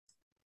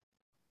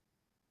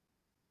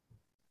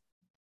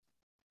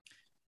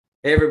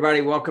Hey, everybody,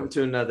 welcome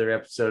to another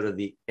episode of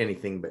the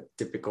Anything But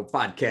Typical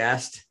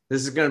podcast.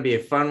 This is going to be a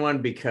fun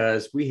one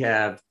because we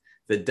have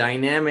the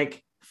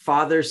dynamic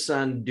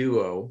father-son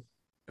duo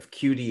of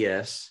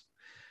QDS.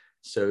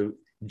 So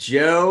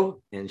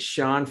Joe and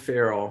Sean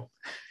Farrell.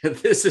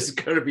 This is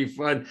going to be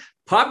fun.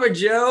 Papa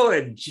Joe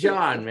and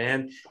John,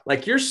 man,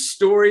 like your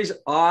story's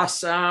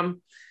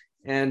awesome.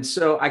 And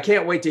so I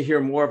can't wait to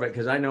hear more of it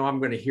because I know I'm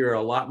going to hear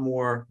a lot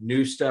more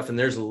new stuff. And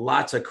there's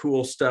lots of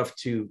cool stuff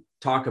to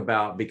talk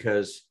about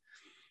because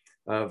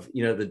of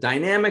the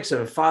dynamics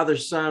of a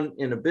father-son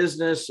in a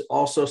business,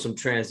 also some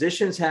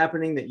transitions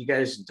happening that you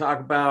guys can talk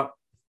about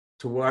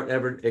to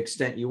whatever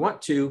extent you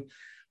want to.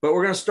 But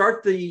we're going to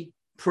start the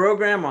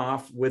program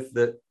off with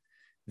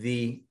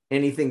the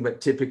anything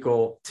but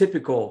typical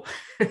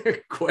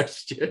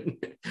question,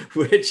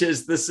 which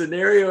is the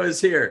scenario is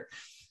here.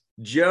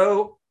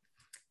 Joe,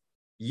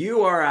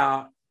 you are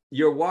out.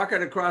 You're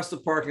walking across the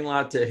parking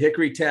lot to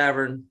Hickory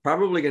Tavern,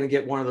 probably going to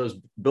get one of those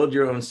build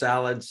your own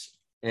salads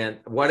and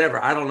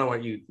whatever. I don't know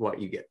what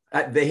you get.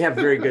 They have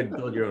very good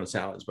build your own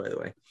salads, by the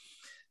way.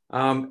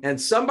 And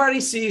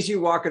somebody sees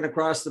you walking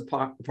across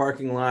the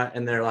parking lot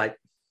and they're like,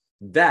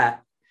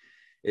 that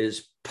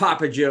is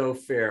Papa Joe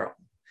Farrell.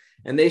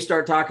 And they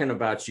start talking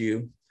about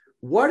you.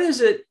 What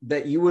is it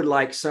that you would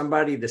like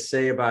somebody to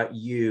say about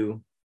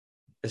you,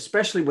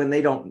 especially when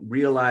they don't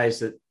realize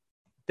that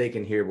they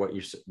can hear what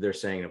they're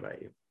saying about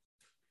you?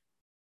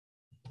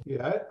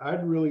 Yeah,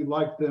 I'd really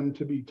like them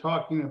to be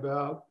talking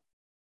about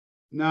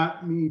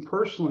not me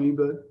personally,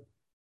 but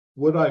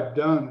what I've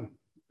done,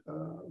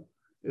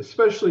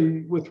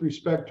 especially with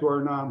respect to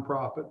our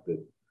nonprofit,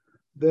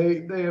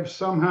 that they have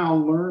somehow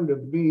learned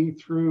of me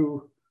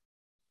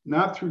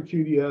not through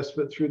QDS,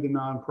 but through the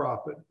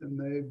nonprofit, and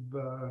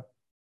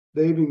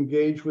they've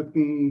engaged with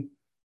me,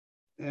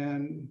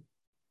 and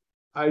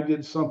I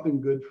did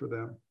something good for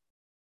them.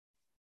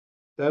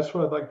 That's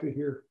what I'd like to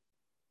hear.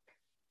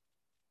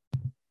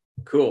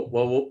 Cool.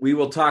 Well, we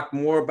will talk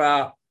more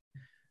about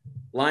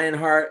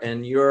Lionheart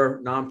and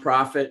your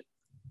nonprofit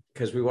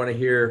because we want to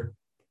hear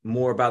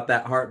more about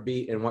that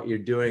heartbeat and what you're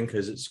doing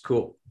because it's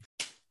cool.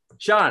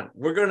 Sean,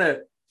 we're going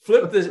to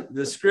flip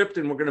the script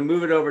and we're going to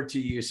move it over to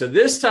you. So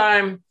this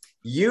time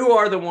you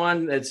are the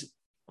one that's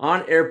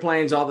on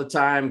airplanes all the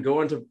time,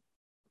 going to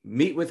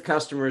meet with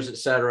customers,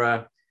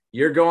 etc.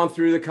 You're going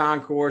through the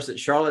concourse at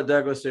Charlotte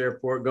Douglas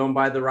Airport, going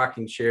by the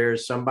rocking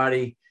chairs.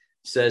 Somebody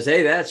says,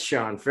 hey, that's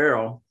Sean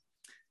Farrell.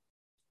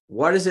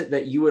 What is it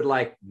that you would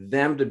like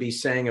them to be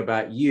saying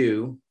about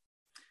you,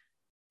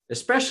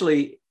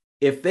 especially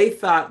if they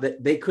thought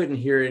that they couldn't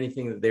hear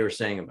anything that they were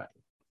saying about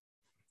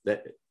you?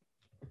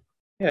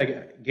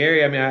 Yeah,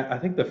 Gary, I mean, I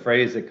think the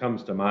phrase that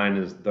comes to mind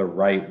is the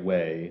right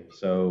way.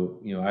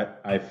 So,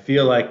 I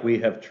feel like we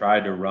have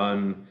tried to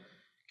run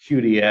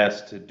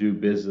QDS to do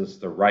business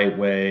the right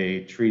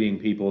way, treating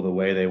people the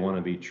way they want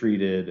to be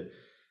treated,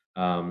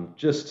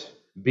 just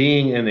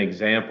being an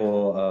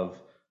example of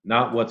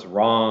not what's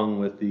wrong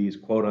with these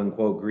quote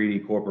unquote greedy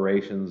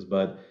corporations,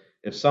 but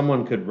if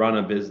someone could run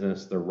a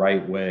business the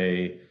right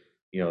way,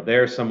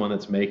 there's someone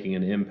that's making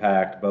an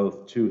impact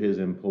both to his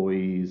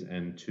employees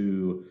and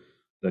to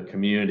the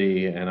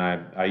community. And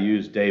I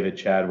use David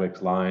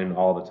Chadwick's line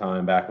all the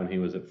time back when he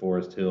was at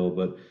Forest Hill,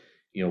 but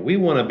we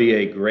want to be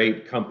a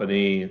great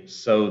company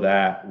so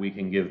that we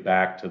can give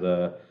back to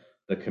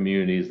the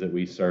communities that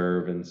we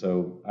serve. And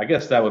so I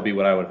guess that would be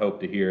what I would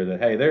hope to hear,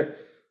 that, hey,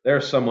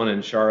 there's someone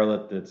in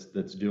Charlotte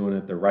that's doing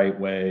it the right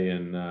way.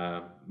 And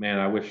man,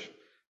 I wish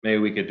maybe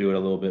we could do it a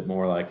little bit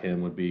more like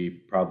him, would be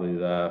probably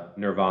the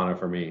nirvana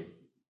for me.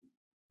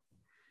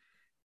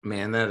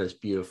 Man, that is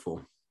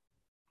beautiful.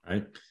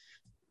 Right?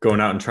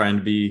 Going out and trying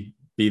to be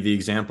the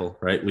example,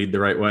 right? Lead the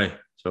right way.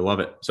 So I love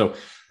it. So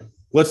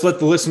let's let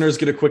the listeners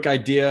get a quick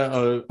idea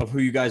of who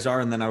you guys are.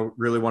 And then I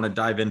really want to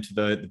dive into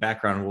the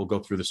background and we'll go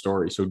through the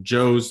story. So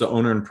Joe's the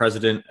owner and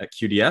president at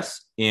QDS.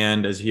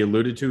 And as he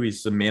alluded to,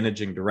 he's the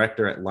managing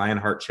director at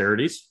Lionheart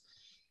Charities.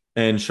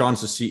 And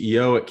Sean's the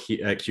CEO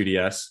at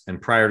QDS.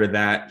 And prior to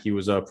that, he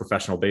was a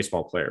professional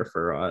baseball player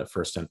for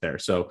a stint there.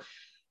 So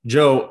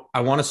Joe,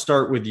 I want to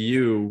start with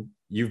you.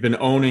 You've been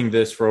owning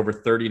this for over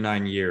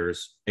 39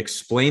 years.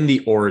 Explain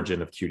the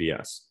origin of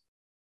QDS.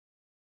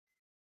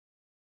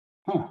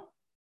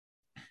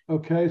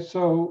 Okay,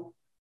 so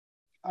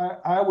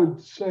I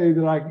would say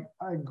that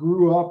I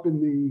grew up in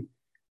the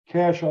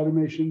cash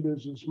automation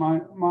business.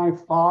 My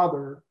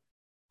father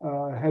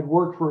had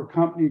worked for a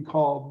company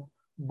called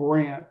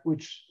Brandt,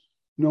 which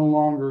no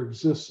longer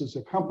exists as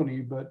a company,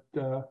 but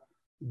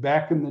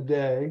back in the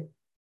day.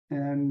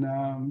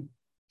 And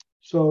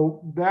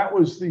so that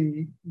was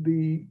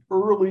the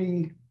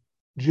early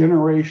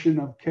generation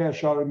of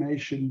cash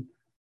automation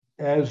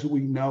as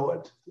we know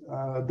it.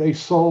 They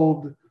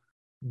sold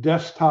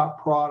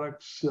desktop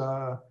products,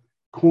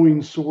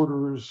 coin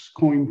sorters,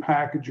 coin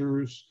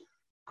packagers,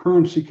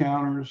 currency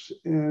counters.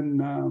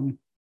 And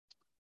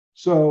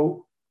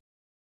so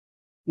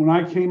when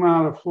I came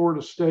out of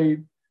Florida State,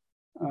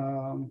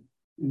 and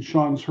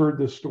Sean's heard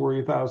this story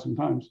 1,000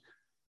 times,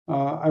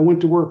 I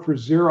went to work for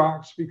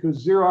Xerox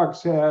because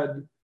Xerox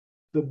had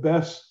the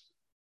best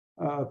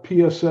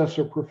PSS,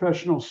 or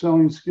Professional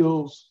Selling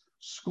Skills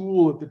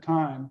School at the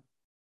time.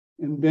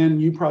 And Ben,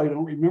 you probably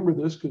don't remember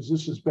this because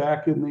this is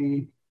back in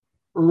the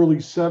early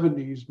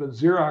 70s, but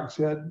Xerox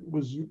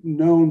was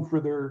known for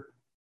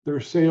their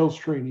sales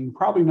training.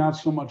 Probably not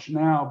so much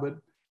now, but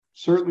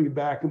certainly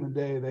back in the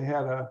day, they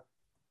had a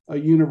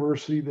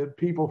university that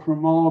people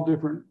from all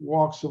different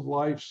walks of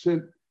life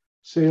sent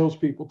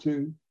salespeople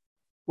to.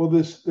 Well,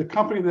 the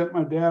company that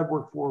my dad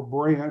worked for,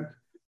 Brandt,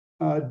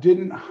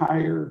 didn't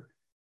hire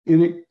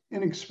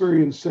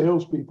inexperienced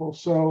salespeople.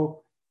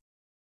 So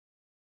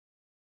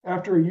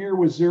after a year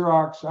with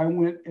Xerox, I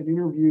went and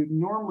interviewed.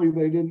 Normally,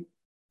 they didn't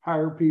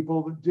hire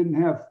people that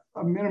didn't have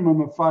a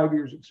minimum of 5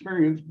 years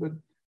experience, but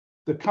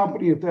the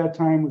company at that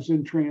time was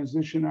in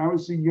transition. I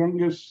was the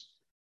youngest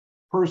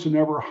person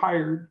ever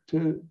hired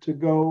to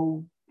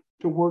go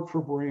to work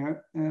for Brandt,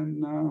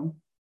 and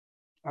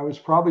I was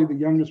probably the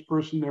youngest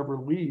person to ever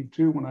leave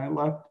too when I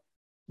left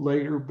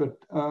later. But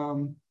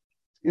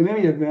in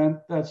any event,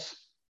 that's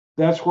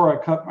where I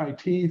cut my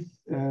teeth,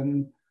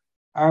 and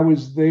I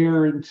was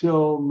there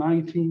until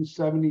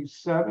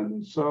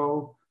 1977,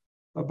 so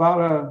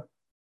about a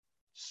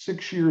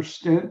 6-year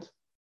stint.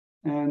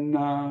 And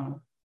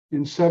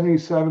in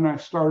 77, I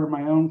started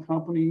my own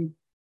company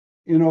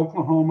in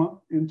Oklahoma,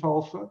 in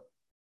Tulsa.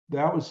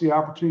 That was the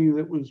opportunity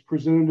that was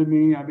presented to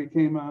me. I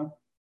became a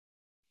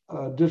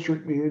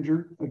district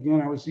manager.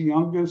 Again, I was the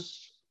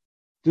youngest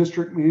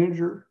district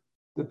manager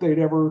that they'd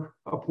ever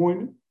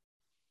appointed.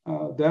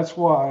 That's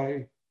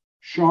why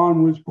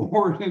Sean was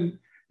born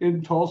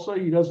in Tulsa.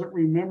 He doesn't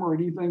remember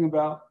anything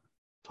about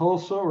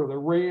Tulsa or the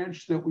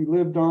ranch that we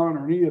lived on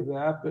or any of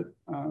that, but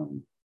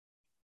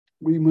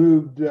we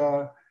moved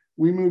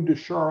to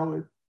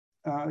Charlotte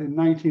in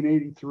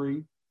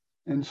 1983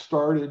 and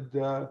started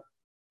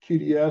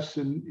QDS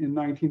in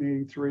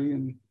 1983,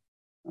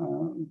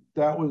 and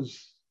that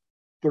was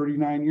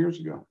 39 years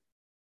ago.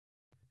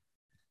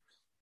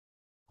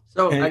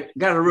 So I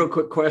got a real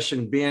quick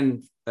question,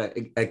 being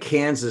a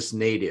Kansas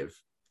native.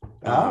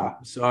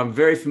 So I'm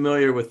very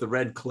familiar with the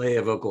red clay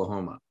of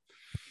Oklahoma.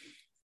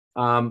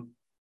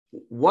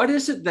 What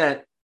is it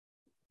that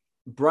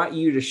brought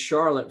you to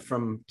Charlotte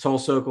from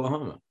Tulsa,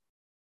 Oklahoma?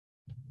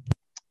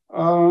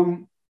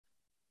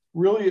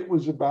 Really, it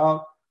was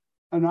about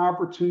an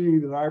opportunity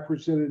that I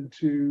presented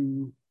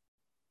to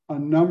a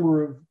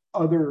number of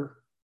other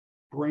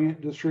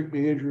Brandt district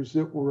managers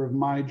that were of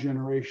my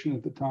generation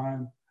at the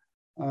time.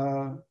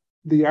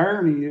 The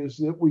irony is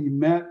that we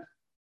met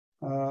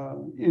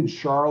in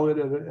Charlotte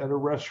at a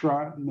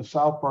restaurant in the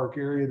South Park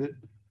area that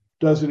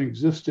doesn't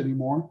exist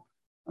anymore.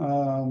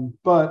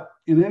 But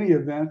in any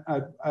event,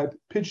 I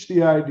pitched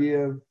the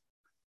idea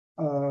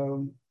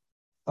of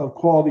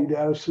quality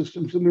data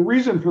systems. And the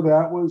reason for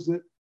that was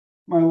that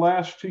my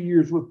last 2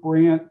 years with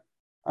Brandt,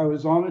 I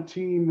was on a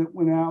team that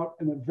went out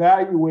and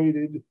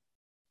evaluated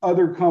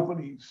other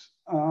companies.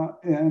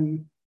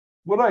 And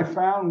what I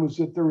found was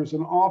that there was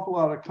an awful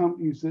lot of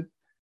companies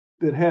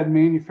that had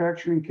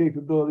manufacturing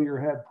capability or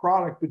had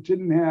product, but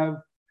didn't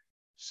have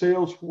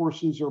sales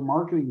forces or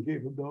marketing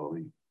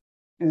capability.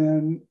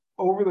 And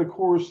over the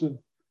course of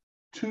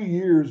 2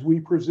 years, we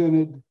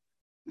presented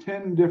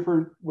 10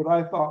 different, what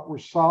I thought were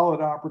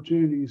solid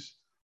opportunities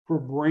for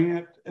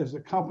Brandt as a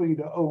company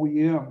to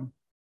OEM.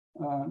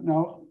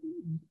 Now,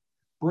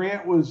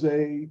 Brandt was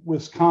a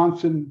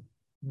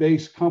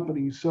Wisconsin-based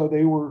company, so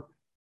they were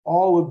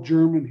all of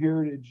German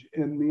heritage.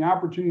 And the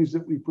opportunities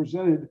that we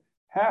presented,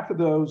 half of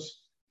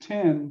those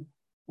 10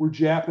 were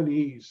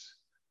Japanese.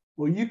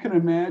 Well, you can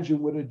imagine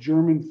what a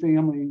German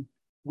family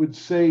would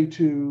say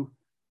to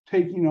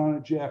taking on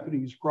a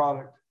Japanese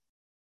product.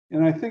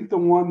 And I think the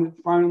one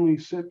that finally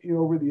sent me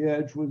over the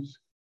edge was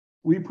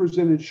we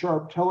presented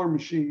Sharp teller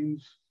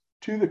machines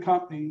to the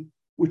company,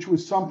 which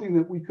was something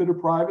that we could have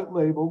private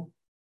labeled.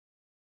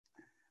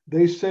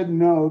 They said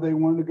no, they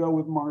wanted to go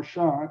with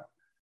Marchant.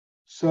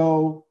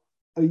 So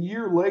a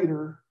year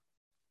later,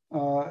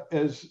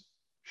 as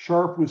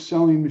Sharp was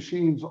selling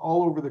machines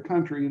all over the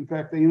country, in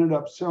fact, they ended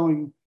up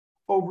selling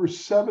over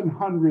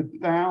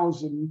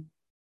 700,000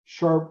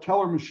 Sharp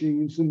teller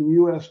machines in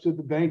the US to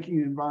the banking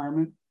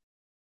environment.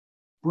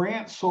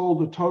 Brandt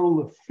sold a total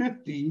of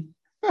 50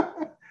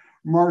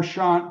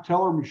 Marchant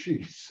teller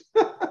machines.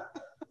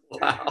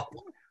 Wow.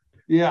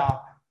 Yeah.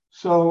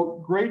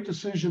 So great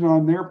decision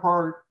on their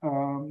part.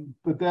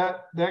 But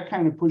that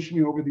kind of pushed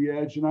me over the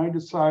edge. And I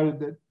decided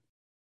that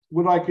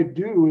what I could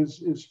do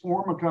is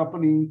form a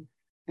company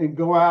and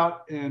go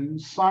out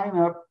and sign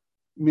up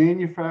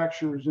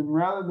manufacturers. And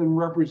rather than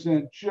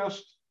represent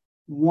just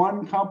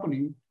one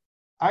company,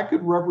 I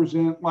could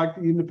represent, like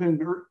the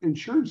independent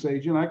insurance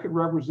agent, I could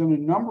represent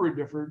a number of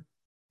different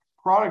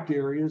product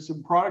areas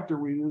and product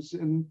arenas.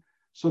 And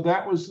so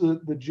that was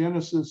the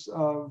genesis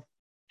of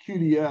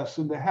QDS.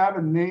 And to have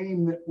a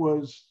name that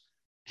was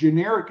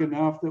generic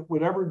enough that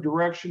whatever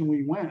direction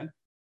we went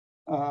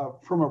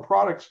from a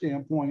product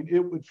standpoint, it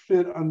would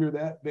fit under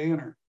that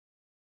banner.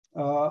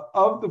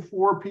 Of the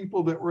 4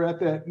 people that were at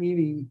that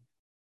meeting,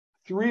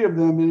 3 of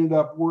them ended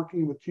up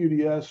working with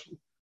QDS.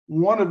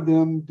 one of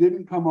them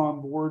didn't come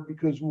on board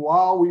because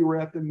while we were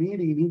at the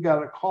meeting, he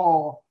got a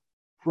call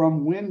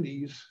from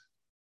Wendy's,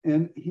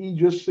 and he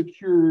just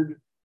secured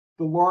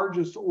the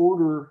largest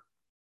order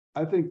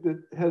I think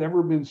that had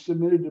ever been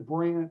submitted to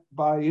Brandt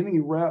by any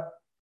rep.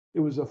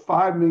 It was a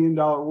 $5 million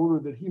order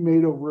that he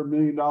made over $1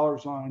 million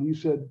on. And he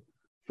said,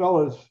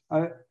 fellas,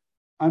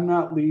 I'm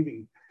not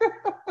leaving,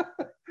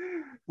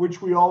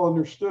 which we all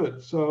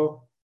understood.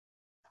 So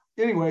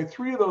anyway,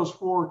 3 of those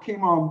 4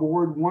 came on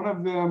board. One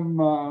of them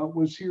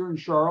was here in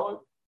Charlotte,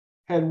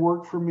 had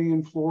worked for me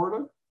in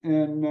Florida,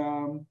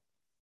 and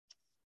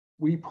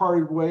we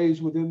parted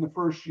ways within the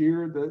first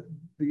year.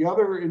 The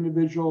other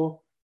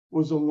individual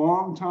was a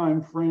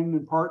longtime friend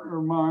and partner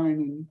of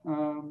mine,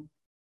 and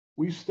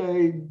we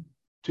stayed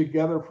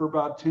together for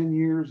about 10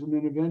 years, and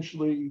then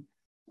eventually,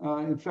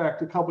 in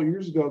fact, a couple of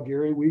years ago,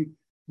 Gary,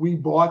 we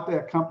bought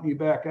that company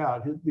back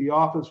out. The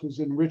office was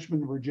in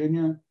Richmond,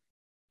 Virginia,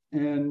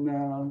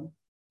 and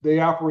they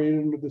operated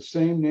under the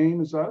same name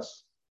as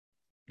us.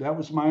 That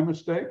was my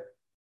mistake.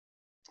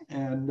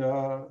 And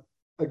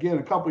again,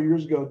 a couple of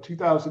years ago,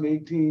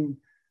 2018,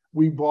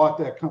 we bought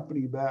that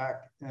company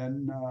back,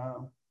 and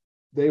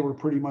they were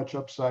pretty much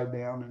upside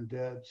down and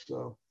dead.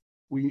 So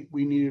we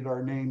needed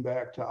our name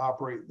back to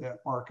operate that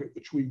market,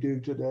 which we do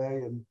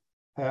today and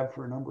have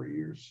for a number of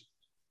years.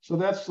 So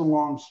that's the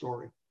long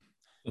story.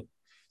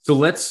 So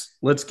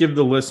let's give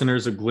the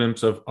listeners a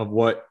glimpse of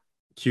what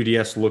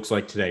QDS looks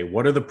like today.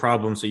 What are the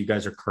problems that you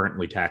guys are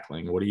currently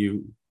tackling? What do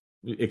you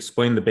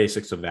explain the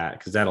basics of that?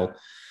 Because that'll,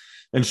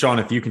 and Sean,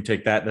 if you can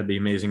take that, that'd be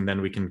amazing.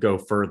 Then we can go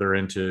further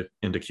into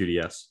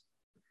QDS.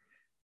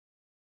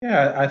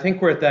 Yeah, I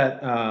think we're at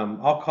that,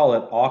 I'll call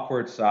it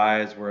awkward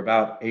size. We're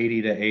about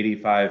 80 to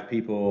 85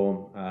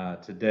 people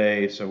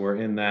today. So we're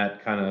in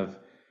that kind of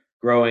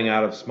growing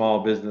out of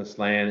small business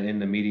land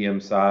into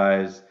medium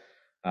size.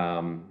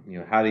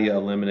 How do you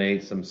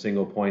eliminate some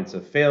single points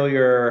of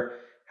failure?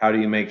 How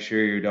do you make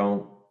sure you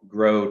don't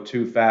grow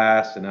too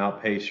fast and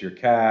outpace your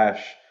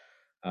cash?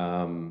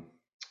 How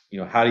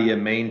do you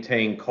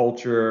maintain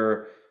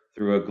culture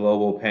through a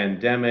global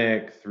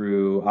pandemic,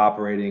 through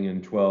operating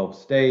in 12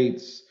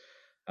 states?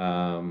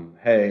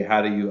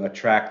 How do you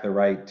attract the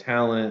right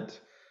talent?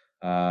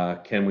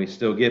 Can we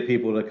still get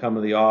people to come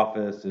to the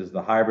office? Is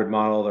the hybrid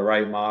model the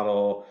right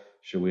model?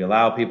 Should we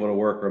allow people to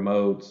work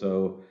remote?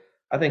 So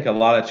I think a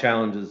lot of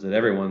challenges that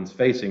everyone's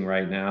facing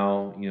right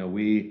now.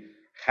 We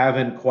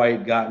haven't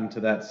quite gotten to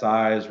that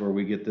size where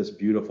we get this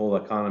beautiful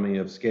economy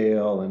of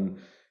scale and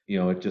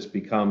it just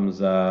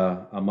becomes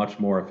a much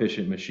more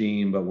efficient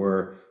machine, but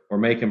we're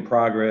making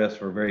progress.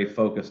 We're very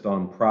focused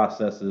on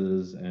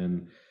processes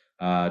and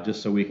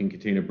just so we can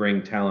continue to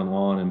bring talent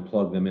on and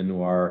plug them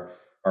into our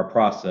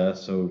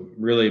process. So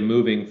really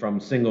moving from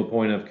single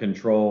point of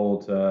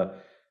control to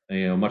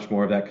much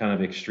more of that kind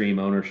of extreme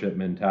ownership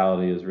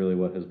mentality is really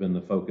what has been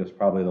the focus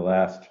probably the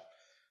last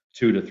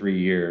 2 to 3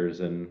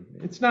 years. And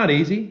it's not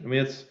easy. I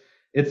mean,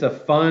 it's a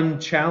fun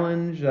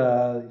challenge.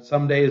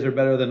 Some days are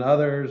better than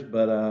others,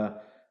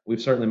 but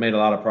we've certainly made a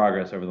lot of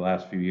progress over the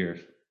last few years.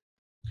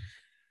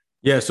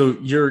 Yeah, so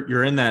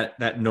you're in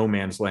that no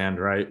man's land,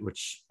 right?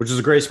 Which is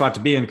a great spot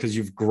to be in because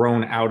you've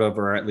grown out of,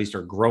 or at least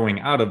are growing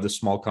out of, the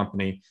small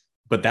company.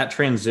 But that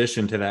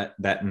transition to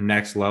that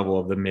next level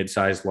of the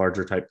mid-sized,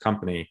 larger type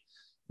company,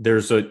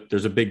 there's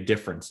a big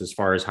difference as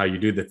far as how you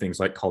do the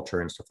things like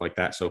culture and stuff like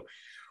that. So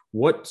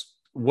what's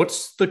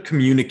the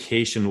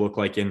communication look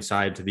like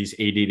inside to these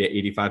 80 to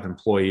 85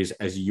 employees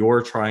as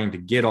you're trying to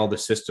get all the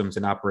systems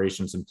and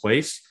operations in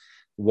place,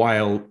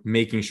 while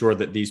making sure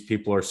that these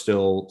people are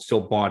still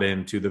bought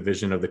into the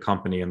vision of the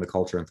company and the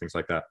culture and things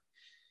like that?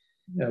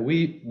 Yeah,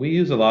 we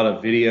use a lot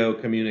of video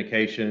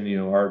communication.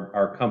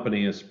 Our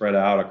company is spread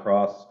out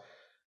across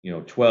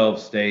 12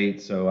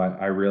 states. So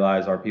I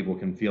realize our people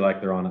can feel like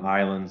they're on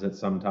islands at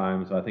some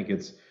times. So I think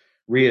it's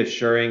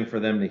reassuring for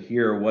them to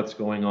hear what's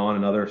going on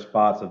in other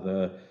spots of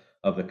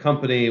the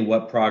company,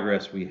 what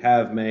progress we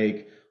have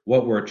made,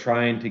 what we're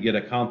trying to get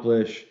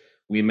accomplished.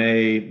 We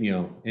may,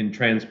 in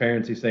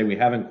transparency, say we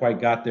haven't quite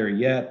got there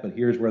yet, but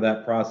here's where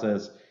that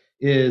process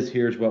is.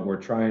 Here's what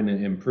we're trying to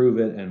improve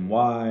it and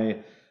why.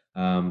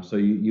 So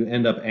you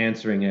end up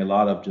answering a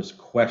lot of just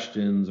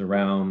questions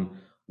around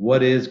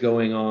what is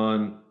going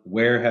on,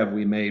 where have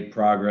we made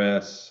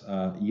progress.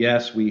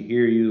 Yes, we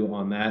hear you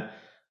on that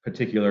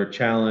particular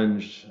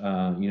challenge.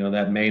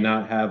 That may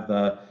not have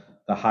the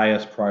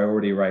highest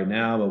priority right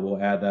now, but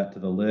we'll add that to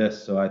the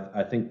list. So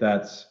I think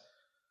that's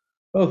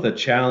both a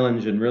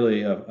challenge and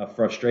really a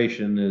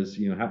frustration. Is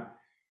how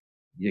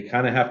you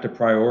kind of have to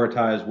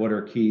prioritize what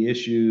are key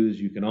issues.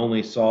 You can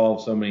only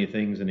solve so many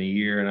things in a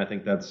year, and I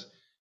think that's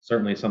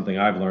certainly something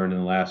I've learned in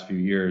the last few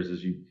years.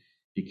 Is you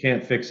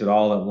can't fix it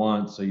all at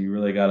once, so you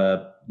really got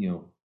to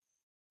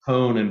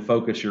hone and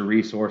focus your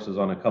resources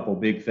on a couple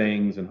big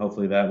things, and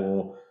hopefully that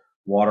will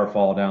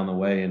waterfall down the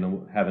way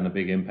and having a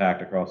big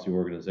impact across the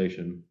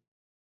organization.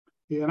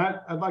 Yeah, and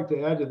I'd like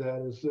to add to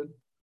that is that,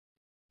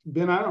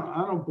 Ben, I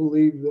don't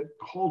believe that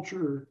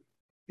culture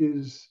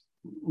is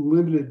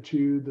limited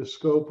to the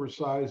scope or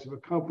size of a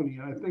company.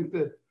 And I think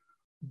that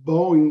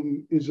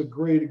Boeing is a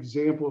great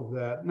example of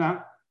that.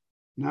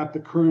 Not the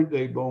current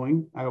day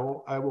Boeing, I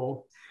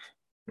will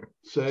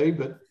say,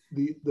 but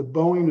the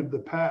Boeing of the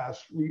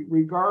past,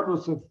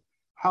 regardless of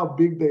how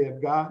big they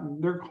have gotten,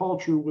 their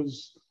culture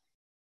was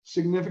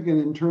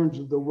significant in terms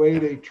of the way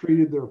they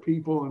treated their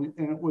people, and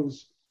it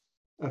was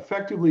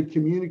effectively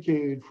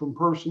communicated from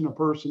person to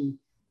person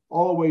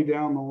all the way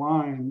down the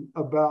line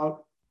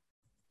about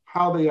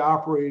how they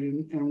operated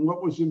and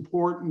what was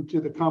important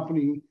to the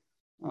company.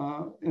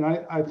 And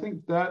I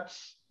think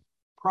that's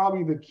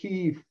probably the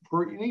key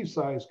for any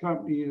size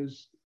company,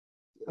 is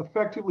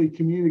effectively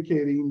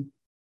communicating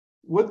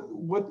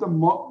what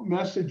the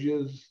message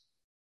is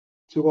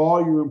to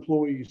all your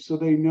employees, so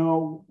they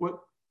know what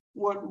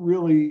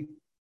really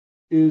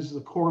is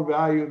the core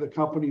value of the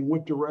company,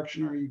 what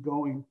direction are you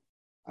going.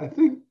 I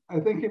think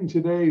in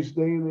today's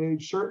day and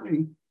age,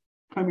 certainly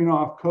coming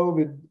off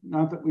COVID,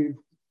 not that we've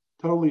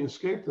totally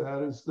escaped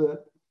that, is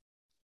that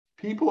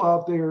people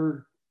out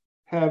there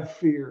have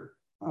fear.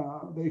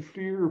 They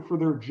fear for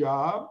their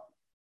job.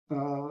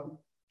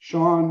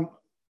 Sean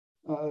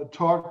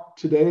talked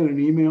today in an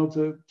email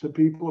to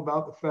people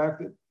about the fact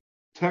that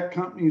tech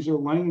companies are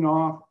laying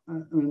off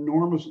an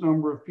enormous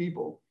number of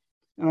people.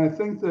 And I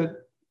think that,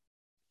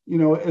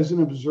 as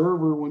an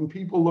observer, when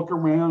people look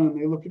around and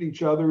they look at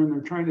each other and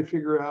they're trying to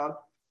figure out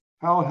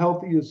how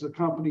healthy is the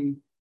company,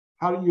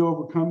 how do you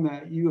overcome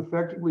that? You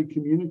effectively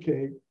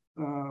communicate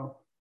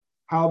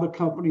how the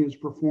company is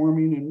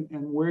performing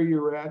and where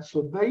you're at,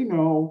 so they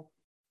know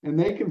and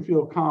they can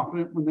feel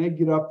confident when they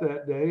get up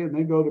that day and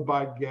they go to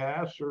buy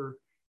gas or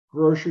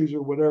groceries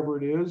or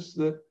whatever it is,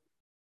 that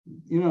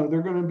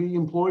they're going to be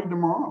employed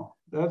tomorrow.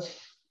 That's,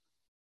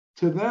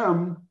 to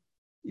them,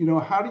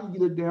 how do you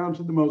get it down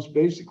to the most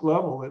basic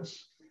level?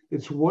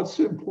 It's what's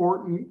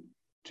important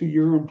to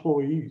your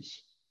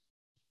employees.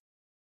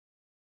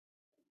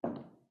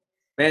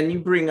 Man, you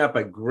bring up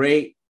a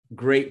great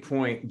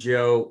point,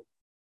 Joe.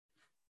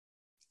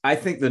 I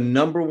think the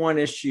number one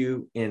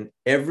issue in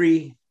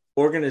every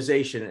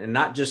organization, and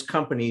not just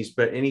companies,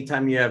 but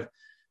anytime you have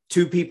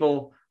two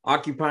people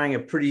occupying a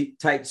pretty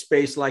tight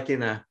space, like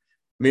in a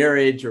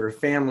marriage or a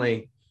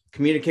family,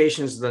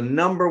 communication is the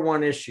number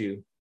one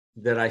issue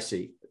that I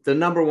see, the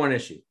number one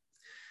issue.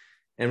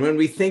 And when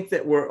we think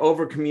that we're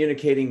over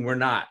communicating, we're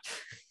not,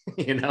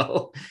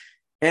 and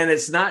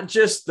it's not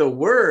just the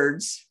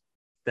words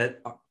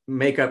that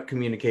make up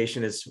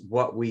communication, it's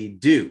what we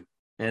do.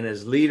 And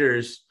as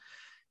leaders,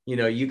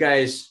 you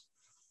guys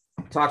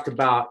talked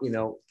about,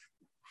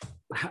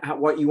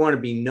 what you want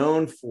to be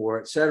known for,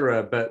 et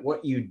cetera, but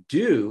what you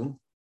do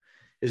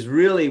is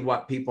really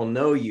what people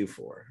know you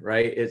for,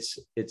 right?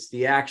 It's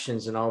the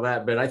actions and all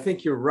that. But I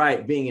think you're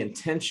right, being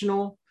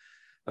intentional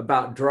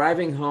about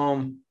driving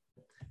home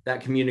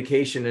that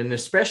communication, and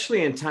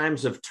especially in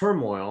times of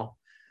turmoil,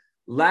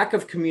 lack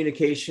of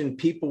communication,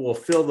 people will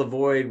fill the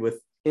void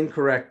with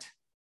incorrect,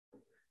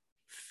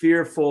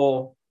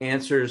 fearful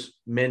answers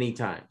many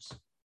times.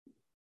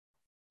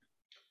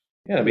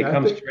 Yeah, it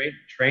becomes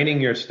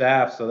training your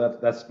staff. So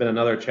that's been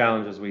another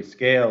challenge as we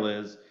scale,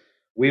 is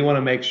we want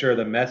to make sure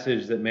the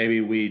message that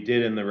maybe we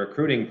did in the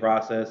recruiting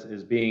process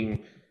is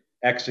being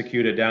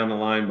executed down the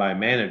line by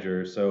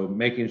managers. So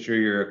making sure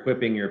you're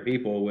equipping your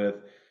people with,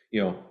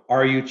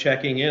 are you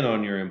checking in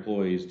on your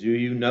employees? Do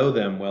you know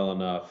them well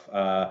enough?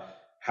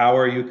 How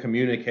are you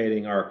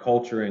communicating our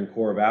culture and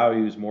core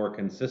values more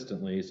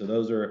consistently? So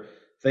those are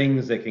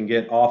things that can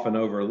get often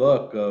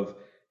overlooked of,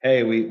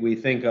 hey, we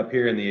think up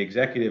here in the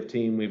executive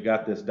team, we've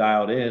got this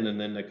dialed in, and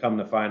then to come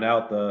to find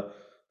out the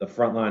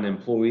frontline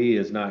employee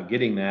is not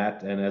getting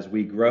that. And as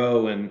we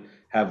grow and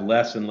have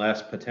less and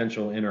less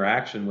potential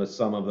interaction with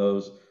some of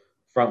those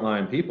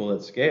frontline people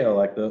at scale,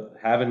 like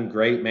having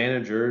great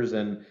managers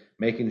and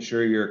making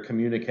sure you're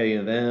communicating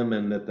to them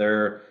and that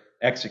they're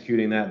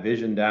executing that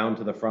vision down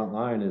to the front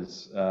line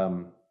is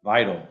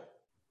vital.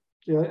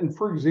 Yeah, and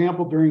for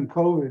example, during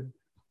COVID,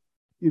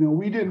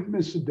 we didn't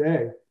miss a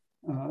day.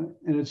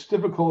 And it's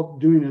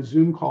difficult doing a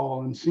Zoom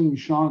call and seeing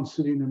Sean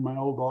sitting in my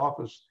old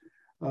office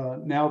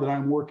now that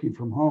I'm working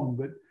from home.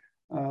 But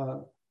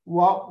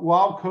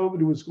while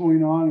COVID was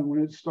going on and when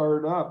it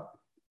started up,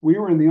 we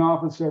were in the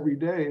office every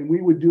day, and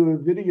we would do a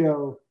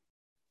video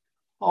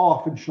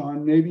often,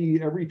 Sean,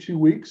 maybe every 2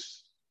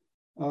 weeks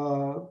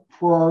for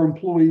our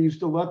employees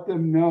to let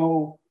them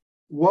know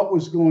what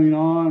was going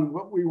on,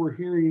 what we were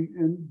hearing.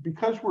 And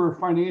because we're a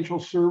financial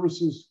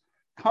services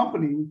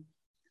company,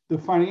 the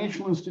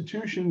financial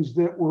institutions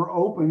that were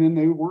open, and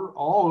they were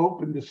all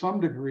open to some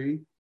degree,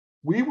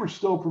 we were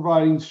still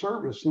providing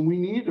service, and we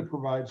needed to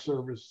provide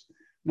service.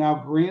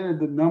 Now, granted,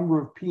 the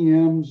number of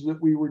PMs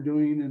that we were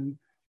doing and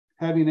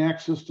having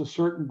access to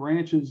certain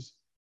branches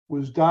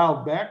was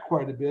dialed back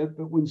quite a bit,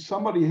 but when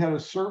somebody had a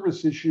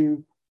service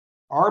issue,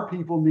 our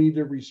people need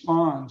to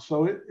respond.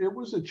 So it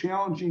was a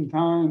challenging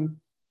time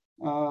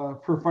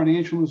for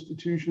financial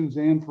institutions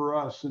and for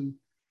us. And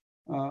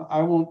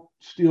I won't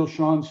steal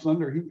Sean's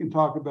thunder. He can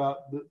talk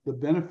about the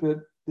benefit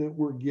that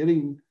we're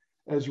getting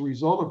as a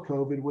result of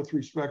COVID with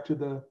respect to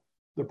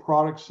the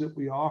products that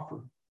we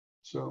offer.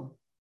 So,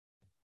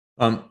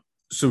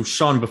 So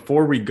Sean,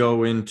 before we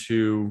go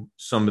into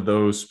some of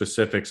those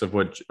specifics of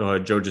what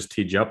Joe just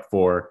teed you up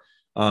for,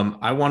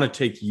 I want to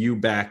take you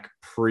back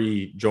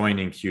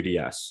pre-joining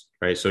QDS,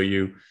 right? So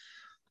you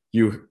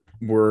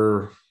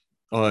were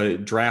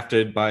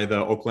drafted by the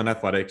Oakland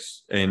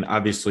Athletics, and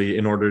obviously,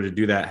 in order to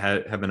do that,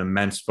 have an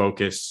immense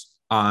focus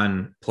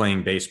on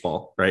playing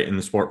baseball, right, in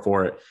the sport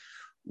for it.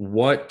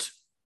 What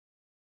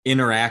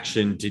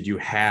interaction did you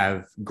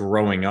have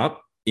growing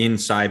up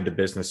inside the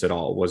business at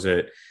all? Was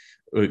it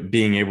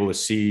being able to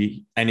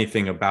see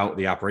anything about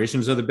the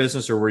operations of the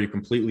business, or were you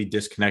completely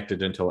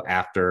disconnected until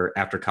after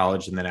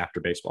college and then after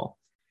baseball?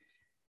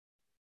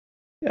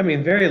 Yeah, I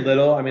mean, very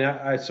little. I mean,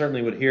 I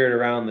certainly would hear it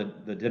around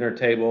the dinner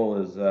table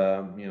as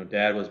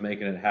Dad was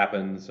making it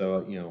happen.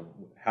 So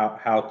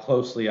how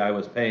closely I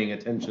was paying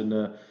attention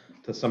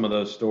to some of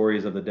those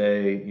stories of the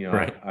day.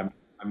 Right.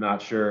 I'm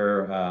not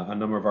sure. A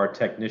number of our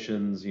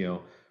technicians,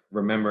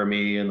 remember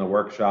me in the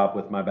workshop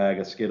with my bag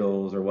of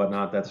Skittles or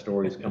whatnot. That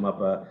story's come up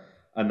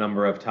a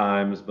number of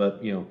times,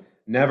 but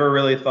never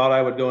really thought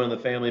I would go into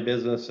the family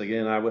business.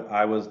 Again,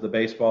 I was the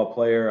baseball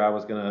player. I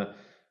was gonna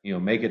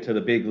make it to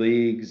the big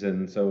leagues.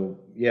 And so,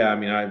 yeah, I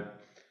mean,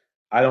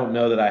 I don't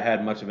know that I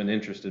had much of an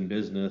interest in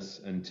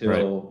business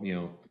until,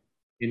 Right.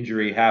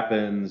 Injury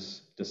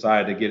happens,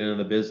 decided to get into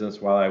the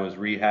business while I was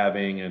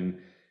rehabbing and,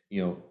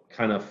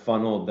 kind of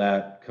funneled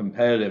that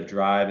competitive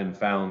drive and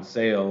found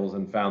sales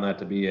and found that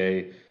to be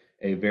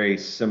a very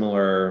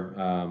similar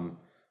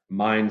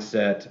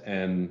mindset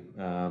and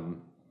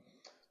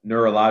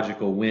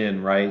neurological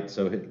win, right?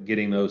 So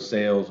getting those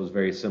sales was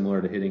very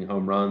similar to hitting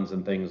home runs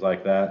and things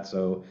like that.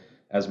 So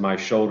as my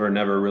shoulder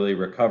never really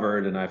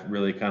recovered and I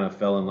really kind of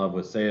fell in love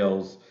with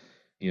sales,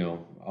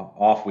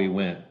 off we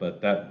went.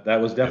 But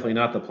that was definitely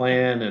not the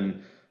plan.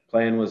 And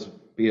plan was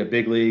be a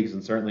big leagues.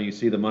 And certainly you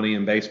see the money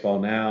in baseball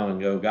now and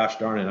go, gosh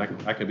darn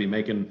it, I could be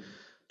making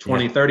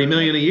 20, 30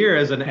 million a year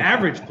as an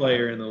average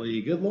player in the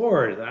league. Good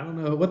Lord. I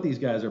don't know what these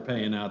guys are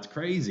paying now. It's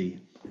crazy.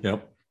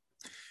 Yep.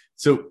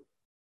 So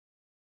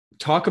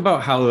talk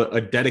about how a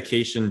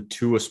dedication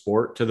to a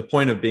sport to the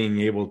point of being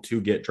able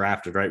to get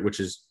drafted, right, which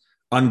is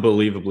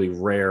unbelievably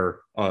rare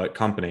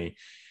company.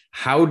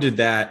 How did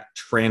that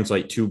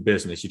translate to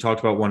business? You talked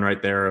about one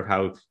right there of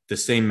how the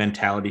same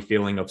mentality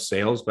feeling of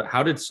sales, but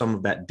how did some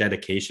of that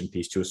dedication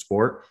piece to a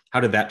sport, how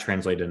did that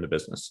translate into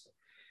business?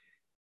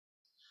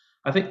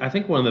 I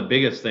think one of the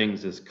biggest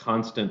things is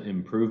constant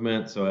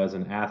improvement. So as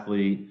an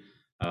athlete,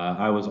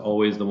 I was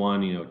always the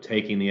one,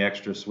 taking the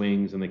extra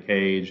swings in the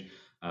cage.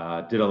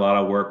 Did a lot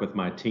of work with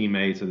my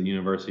teammates at the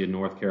University of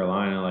North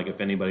Carolina. Like if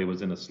anybody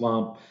was in a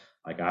slump,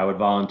 like I would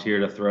volunteer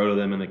to throw to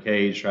them in the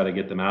cage, try to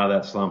get them out of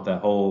that slump,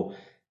 that whole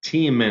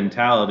team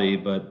mentality.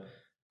 But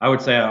I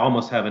would say I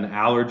almost have an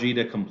allergy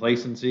to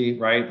complacency,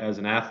 right? As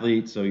an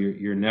athlete. So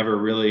you're never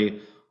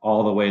really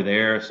all the way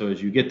there. So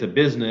as you get to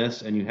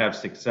business and you have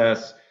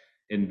success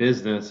in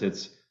business,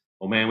 it's,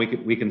 oh man,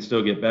 we can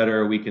still get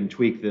better. We can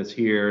tweak this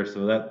here.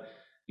 So that,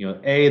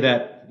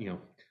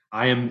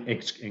 I am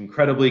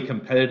incredibly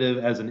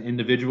competitive as an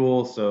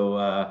individual. So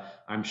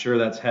I'm sure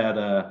that's had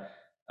a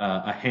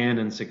hand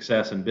in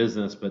success in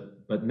business,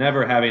 but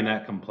never having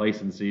that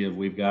complacency of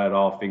we've got it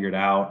all figured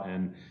out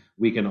and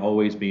we can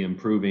always be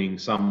improving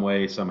some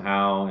way,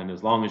 somehow. And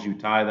as long as you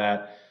tie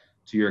that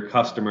to your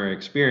customer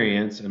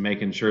experience and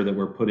making sure that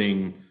we're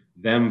putting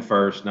them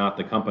first, not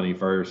the company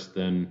first,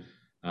 then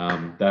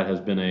that has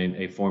been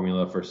a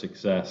formula for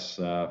success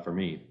for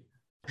me.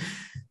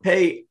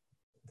 Hey,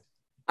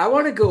 I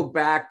want to go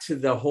back to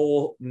the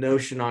whole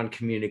notion on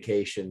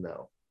communication,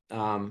 though.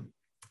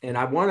 And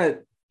I want to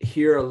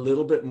hear a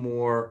little bit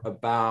more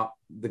about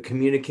the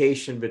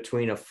communication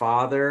between a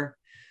father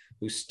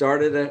who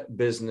started a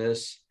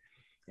business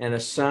and a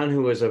son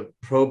who was a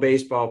pro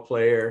baseball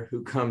player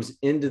who comes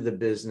into the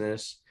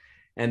business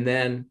and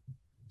then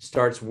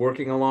starts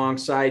working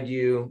alongside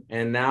you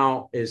and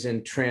now is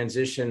in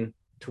transition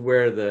to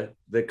where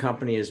the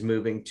company is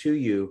moving to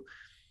you.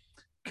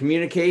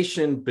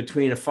 Communication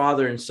between a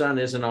father and son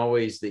isn't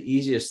always the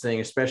easiest thing,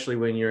 especially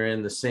when you're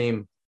in the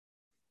same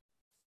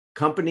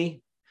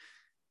company,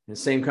 the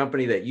same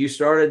company that you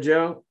started,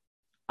 Joe.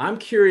 I'm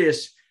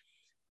curious,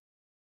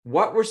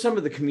 what were some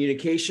of the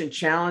communication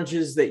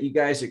challenges that you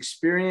guys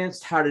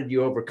experienced? How did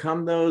you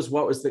overcome those?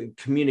 What was the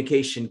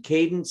communication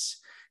cadence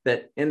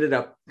that ended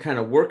up kind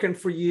of working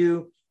for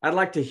you? I'd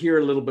like to hear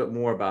a little bit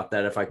more about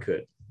that if I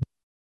could.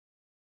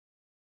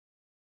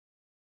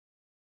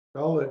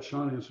 I'll let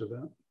Sean answer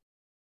that.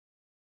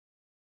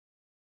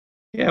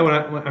 Yeah,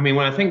 when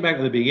I think back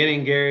to the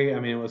beginning, Gary, I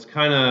mean, it was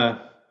kind of,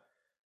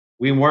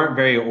 we weren't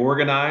very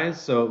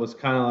organized. So it was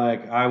kind of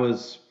like I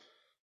was,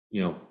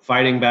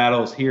 fighting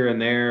battles here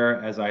and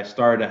there. As I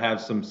started to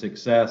have some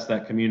success,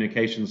 that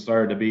communication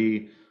started to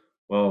be,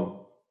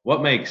 well,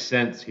 what makes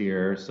sense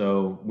here?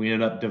 So we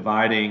ended up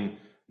dividing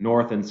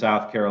North and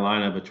South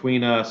Carolina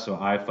between us. So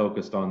I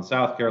focused on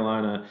South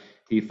Carolina,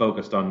 he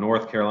focused on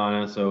North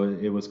Carolina. So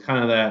it was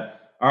kind of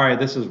that, all right,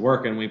 this is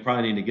working. We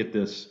probably need to get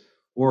this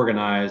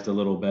organized a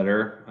little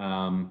better.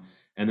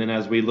 And then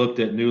as we looked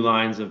at new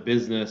lines of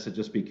business, it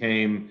just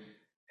became,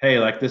 hey,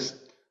 like this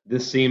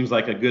this seems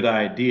like a good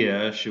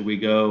idea. Should we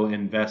go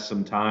invest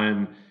some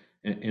time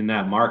in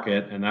that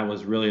market? And that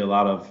was really a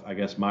lot of, I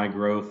guess, my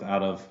growth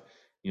out of,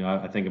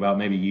 I think about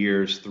maybe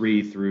years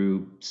 3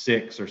 through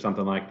 6 or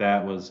something like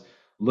that, was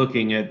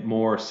looking at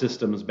more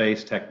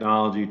systems-based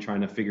technology,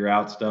 trying to figure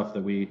out stuff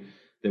that we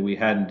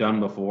hadn't done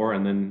before,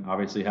 and then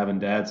obviously having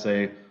Dad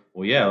say,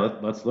 "Well, yeah,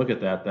 let's look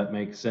at that. That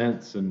makes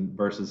sense," and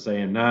versus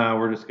saying, "Nah,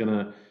 we're just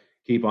gonna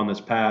keep on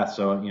this path."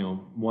 So,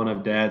 one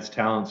of Dad's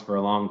talents for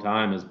a long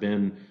time has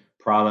been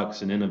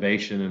products and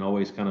innovation, and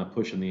always kind of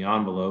pushing the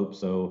envelope.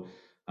 So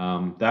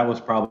that was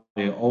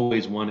probably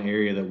always one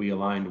area that we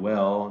aligned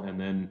well, and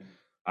then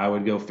I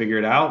would go figure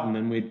it out, and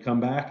then we'd come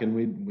back and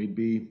we'd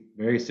be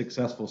very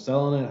successful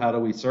selling it. How do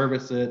we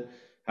service it?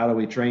 How do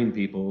we train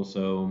people?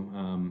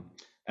 So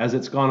as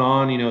it's gone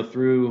on,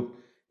 through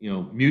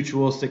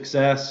mutual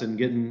success and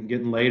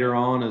getting later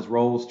on as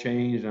roles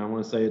changed, and I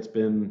want to say it's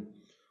been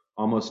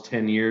almost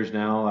 10 years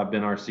now. I've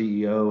been our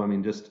CEO. I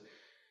mean, just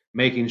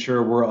making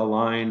sure we're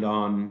aligned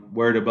on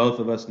where do both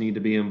of us need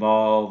to be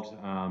involved,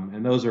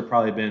 and those have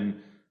probably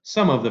been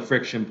some of the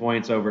friction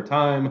points over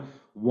time.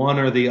 One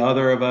or the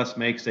other of us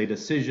makes a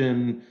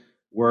decision.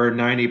 We're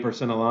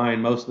 90%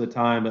 aligned most of the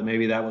time, but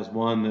maybe that was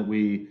one that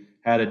we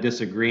had a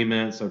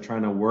disagreement. So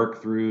trying to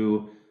work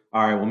through,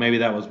 all right, well, maybe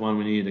that was one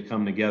we needed to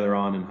come together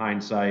on in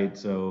hindsight.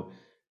 So,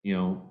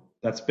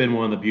 that's been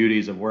one of the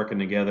beauties of working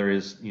together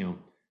is,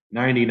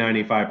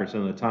 95%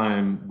 of the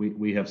time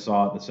we have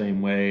saw it the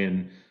same way.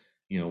 And,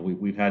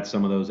 we've had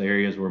some of those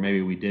areas where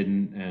maybe we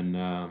didn't, and,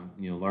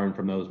 learn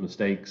from those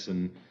mistakes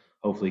and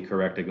hopefully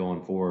correct it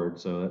going forward.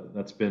 So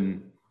that's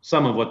been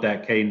some of what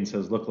that cadence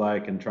has looked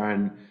like,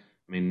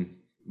 and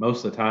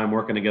most of the time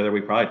working together,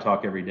 we probably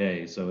talk every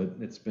day. So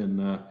it's been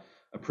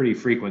a pretty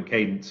frequent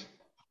cadence.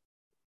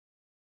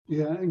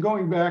 Yeah, and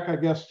going back, I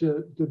guess,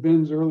 to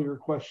Ben's earlier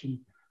question,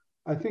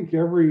 I think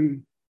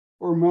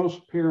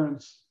most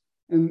parents,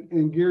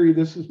 and Gary,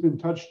 this has been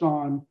touched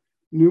on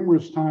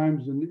numerous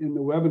times in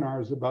the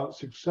webinars about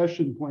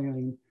succession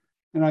planning.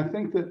 And I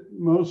think that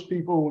most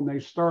people, when they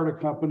start a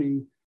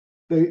company,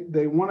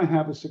 they want to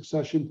have a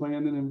succession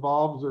plan that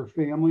involves their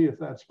family, if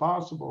that's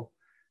possible.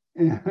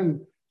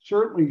 And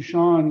certainly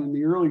Sean in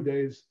the early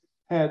days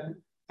had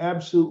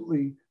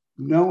absolutely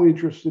no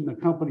interest in the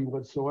company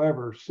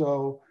whatsoever.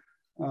 So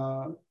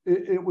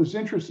it was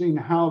interesting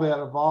how that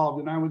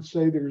evolved. And I would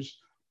say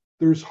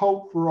there's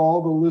hope for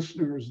all the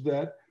listeners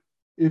that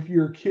if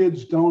your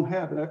kids don't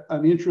have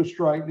an interest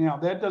right now,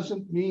 that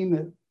doesn't mean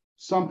that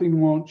something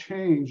won't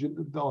change,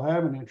 that they'll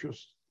have an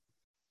interest.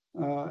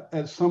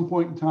 At some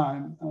point in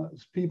time,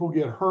 people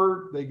get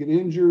hurt, they get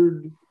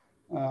injured,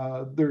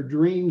 their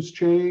dreams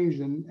change,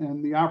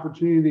 and the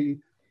opportunity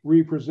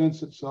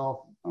represents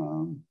itself.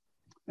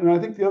 And I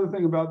think the other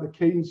thing about the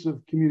cadence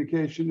of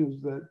communication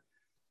is that,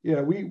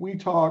 we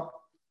talk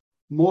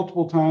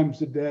multiple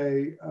times a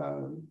day,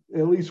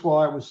 at least while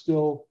I was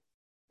still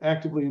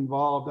actively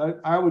involved.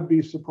 I would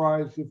be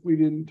surprised if we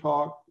didn't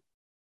talk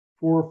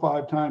 4 or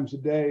 5 times a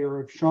day,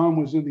 or if Sean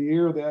was in the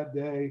air that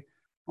day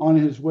on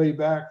his way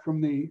back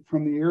from the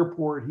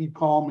airport, he'd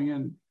call me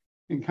and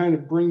kind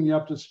of bring me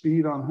up to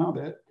speed on how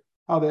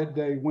that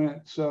day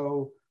went.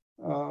 So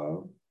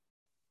I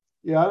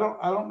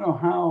don't know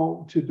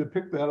how to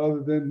depict that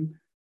other than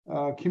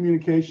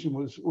communication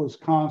was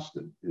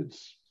constant.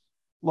 It's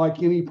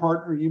like any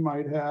partner you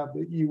might have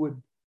that you would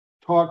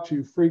talk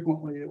to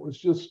frequently. It was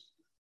just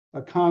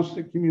a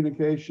constant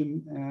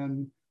communication.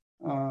 And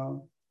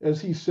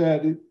as he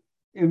said,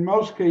 in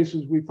most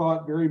cases, we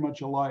thought very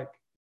much alike.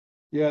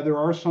 Yeah, there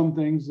are some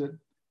things that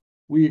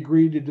we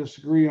agreed to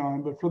disagree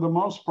on, but for the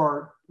most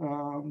part,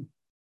 I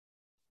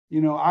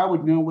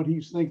would know what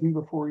he's thinking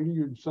before he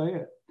even say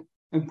it.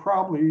 And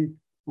probably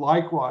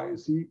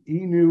likewise, he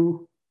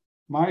knew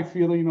my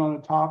feeling on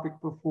a topic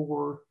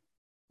before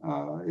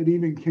it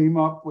even came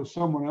up with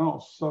someone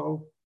else.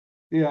 So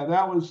yeah,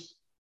 that was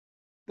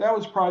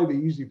probably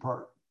the easy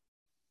part.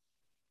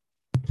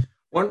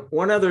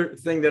 One other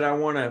thing that I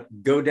want to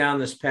go down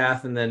this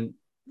path, and then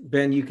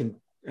Ben, you can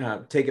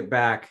take it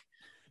back.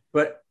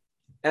 But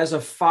as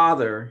a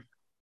father,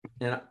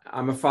 and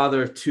I'm a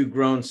father of 2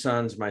 grown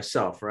sons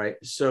myself, right?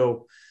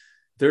 So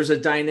there's a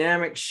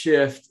dynamic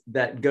shift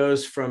that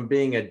goes from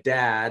being a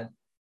dad,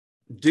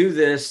 do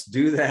this,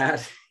 do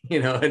that,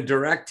 and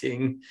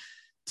directing,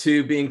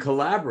 to being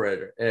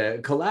collaborator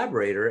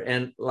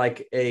and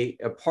like a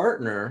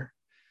partner.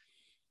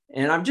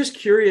 And I'm just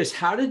curious,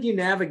 how did you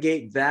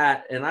navigate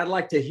that? And I'd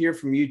like to hear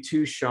from you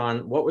too,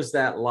 Sean. What was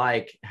that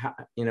like?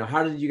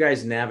 How did you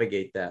guys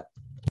navigate that?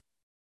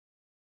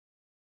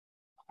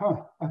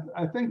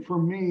 I think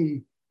for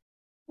me,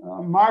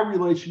 my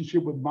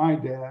relationship with my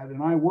dad,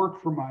 and I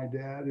worked for my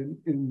dad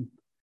in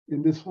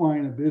this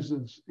line of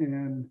business,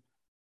 and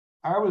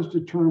I was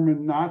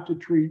determined not to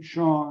treat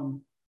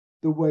Sean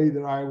the way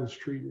that I was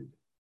treated.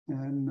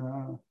 And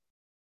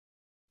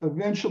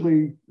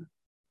eventually,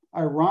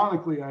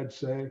 ironically, I'd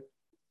say,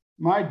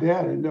 my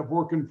dad ended up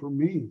working for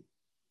me.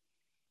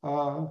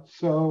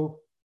 So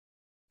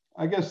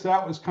I guess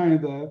that was kind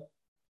of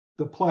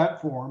the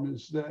platform,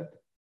 is that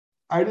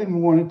I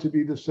didn't want it to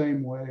be the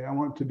same way. I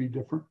want it to be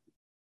different.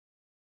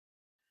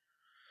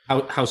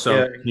 How so?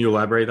 Yeah. Can you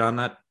elaborate on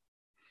that?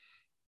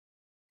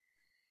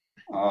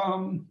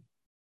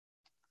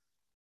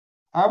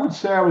 I would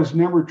say I was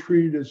never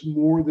treated as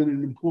more than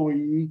an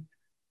employee.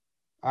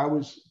 I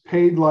was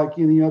paid like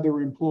any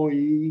other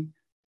employee.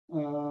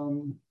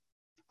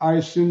 I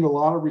assumed a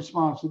lot of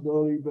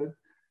responsibility, but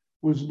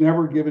was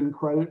never given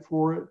credit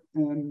for it.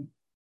 And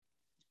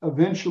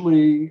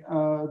eventually,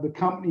 the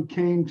company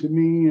came to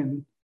me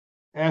and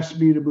asked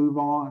me to move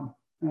on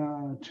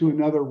to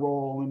another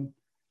role, and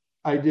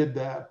I did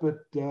that.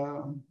 But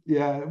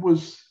yeah, it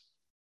was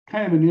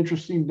kind of an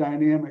interesting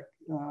dynamic.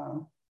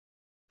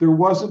 There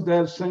wasn't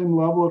that same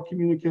level of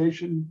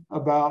communication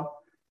about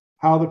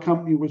how the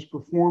company was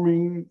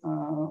performing.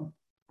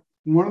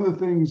 One of the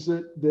things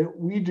that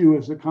we do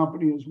as a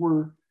company is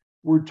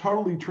we're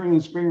totally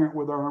transparent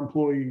with our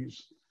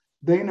employees.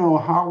 They know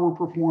how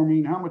we're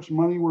performing, how much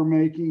money we're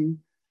making,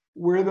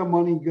 where the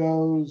money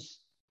goes,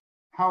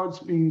 how it's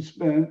being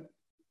spent.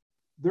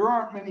 There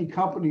aren't many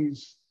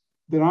companies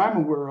that I'm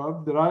aware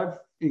of that I've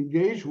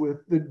engaged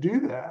with that do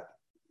that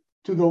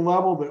to the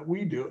level that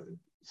we do it.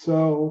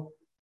 So,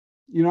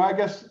 I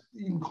guess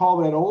you can call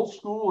that old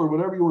school or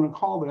whatever you want to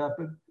call that,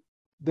 but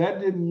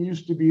that didn't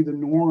used to be the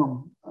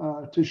norm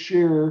to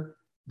share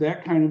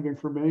that kind of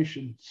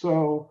information.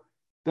 So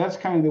that's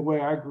kind of the way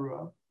I grew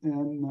up.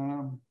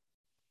 And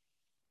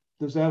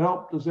does that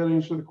help? Does that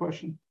answer the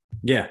question?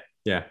 Yeah.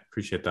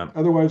 Appreciate that.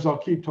 Otherwise, I'll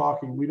keep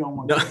talking. We don't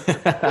want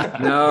to.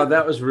 No,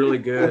 that was really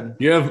good.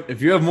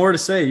 If you have more to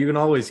say, you can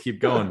always keep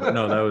going. But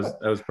no,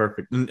 that was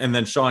perfect. And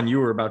then Sean, you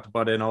were about to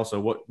butt in also.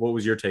 What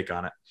was your take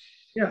on it?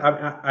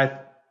 Yeah,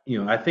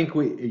 I think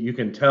you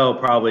can tell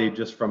probably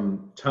just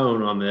from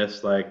tone on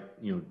this, like,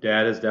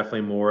 Dad is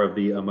definitely more of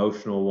the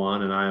emotional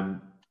one, and I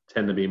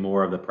tend to be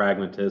more of the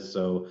pragmatist.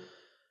 So,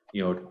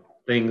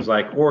 things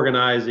like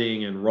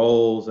organizing and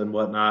roles and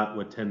whatnot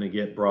would tend to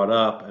get brought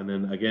up. And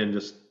then again,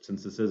 just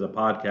since this is a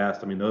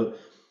podcast, I mean,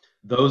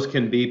 those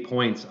can be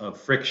points of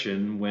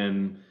friction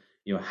when,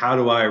 how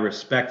do I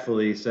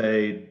respectfully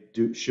say,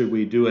 should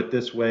we do it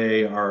this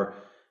way? Or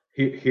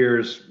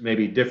here's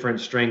maybe different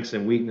strengths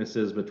and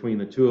weaknesses between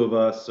the two of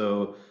us.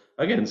 So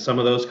again, some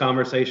of those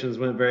conversations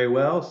went very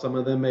well. Some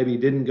of them maybe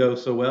didn't go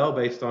so well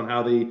based on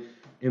how the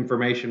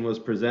information was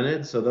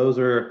presented. So those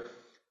are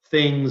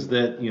things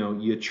that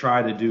you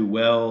try to do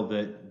well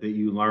that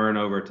you learn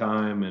over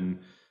time, and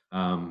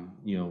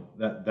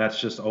that's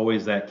just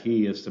always that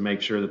key, is to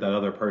make sure that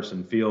other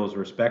person feels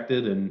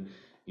respected. And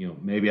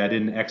maybe I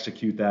didn't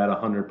execute that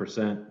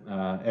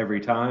 100% every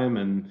time,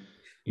 and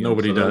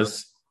nobody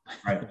does.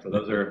 Right. So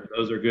those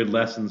are good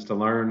lessons to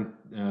learn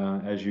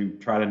as you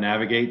try to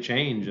navigate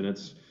change. And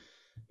it's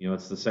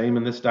it's the same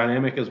in this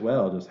dynamic as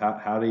well. Just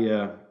how do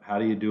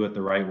you do it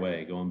the right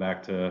way? Going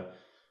back to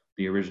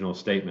the original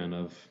statement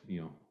of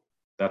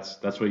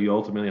that's what you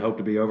ultimately hope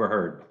to be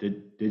overheard.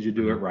 Did you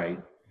do it right?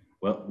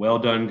 Well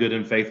done, good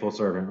and faithful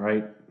servant.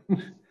 Right.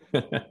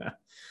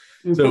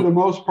 And for the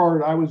most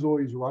part, I was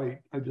always right.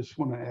 I just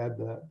want to add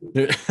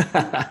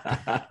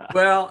that.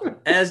 Well,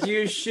 as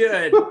you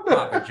should,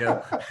 Papa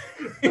Joe.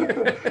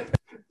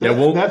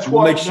 Yeah, that's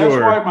why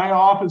my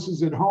office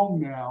is at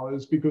home now,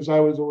 is because I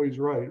was always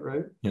right.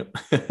 Yep.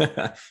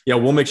 Yeah,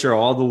 we'll make sure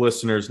all the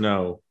listeners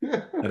know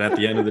that at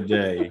the end of the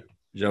day,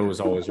 Joe was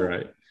always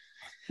right.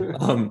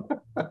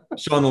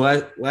 Sean,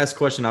 the last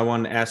question I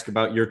wanted to ask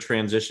about your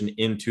transition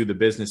into the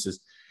businesses.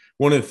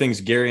 One of the things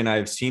Gary and I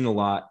have seen a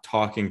lot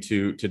talking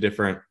to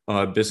different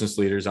business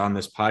leaders on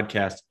this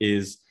podcast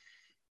is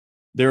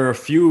there are a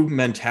few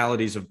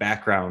mentalities of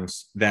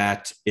backgrounds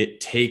that it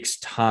takes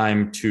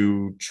time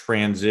to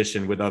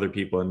transition with other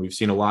people. And we've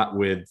seen a lot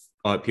with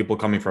people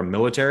coming from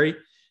military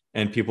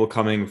and people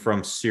coming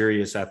from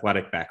serious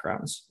athletic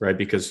backgrounds, right?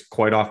 Because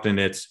quite often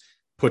it's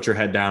put your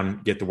head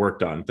down, get the work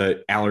done.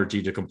 The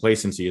allergy to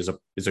complacency is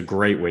a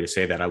great way to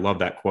say that. I love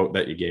that quote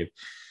that you gave.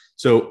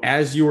 So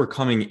as you were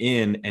coming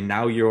in and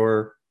now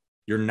you're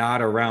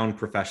not around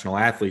professional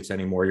athletes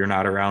anymore, you're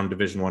not around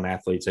Division I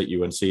athletes at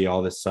UNC,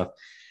 all this stuff.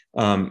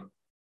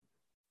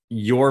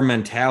 Your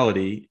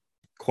mentality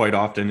quite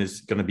often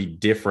is going to be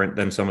different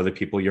than some of the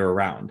people you're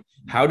around.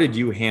 How did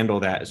you handle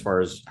that as far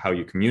as how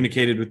you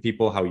communicated with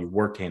people, how you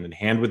worked hand in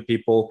hand with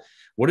people?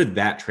 What did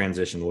that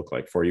transition look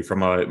like for you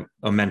from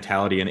a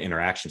mentality and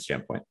interaction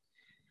standpoint?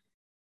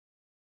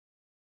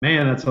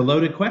 Man, that's a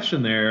loaded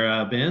question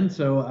there, Ben.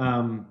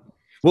 So,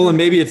 well, and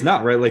maybe it's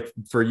not, right? Like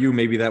for you,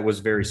 maybe that was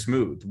very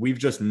smooth. We've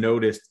just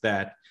noticed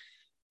that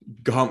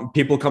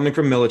people coming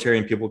from military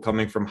and people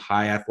coming from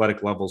high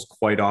athletic levels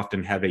quite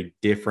often have a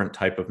different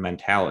type of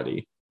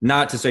mentality.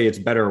 Not to say it's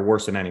better or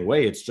worse in any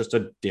way. It's just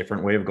a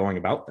different way of going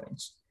about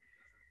things.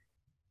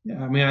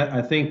 Yeah, I mean,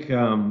 I think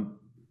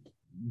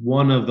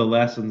one of the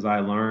lessons I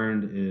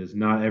learned is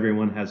not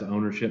everyone has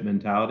ownership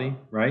mentality,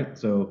 right?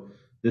 So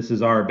this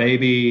is our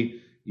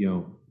baby,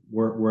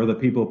 we're the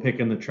people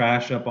picking the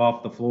trash up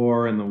off the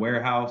floor in the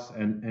warehouse,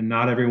 and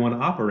not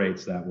everyone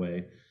operates that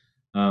way.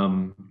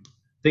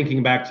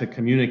 Thinking back to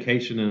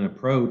communication and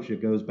approach,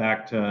 it goes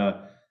back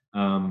to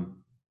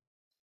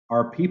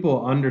are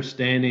people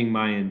understanding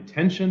my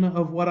intention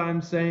of what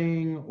I'm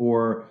saying,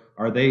 or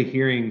are they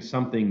hearing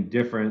something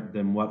different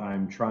than what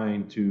I'm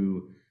trying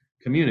to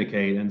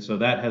communicate? And so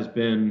that has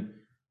been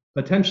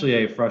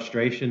potentially a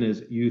frustration,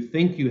 is you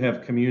think you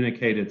have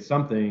communicated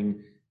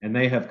something and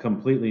they have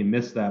completely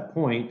missed that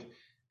point.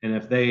 And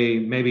if they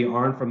maybe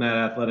aren't from that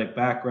athletic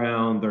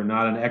background, they're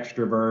not an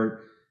extrovert,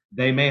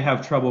 they may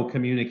have trouble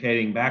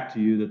communicating back to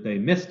you that they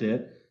missed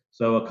it.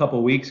 So a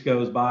couple weeks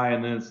goes by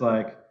and then it's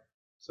like,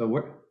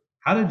 so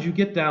how did you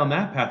get down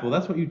that path? Well,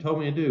 that's what you told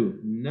me to do.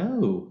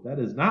 No, that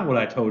is not what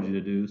I told you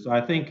to do. So I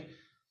think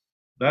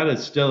that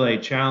is still a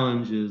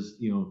challenge, is,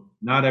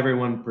 not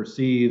everyone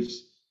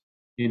perceives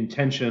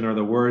intention or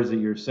the words that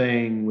you're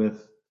saying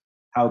with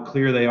how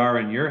clear they are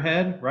in your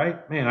head,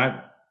 right? Man,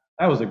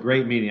 that was a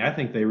great meeting. I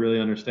think they really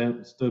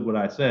understood what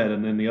I said.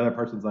 And then the other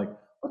person's like,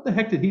 what the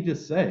heck did he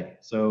just say?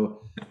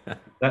 So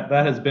that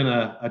has been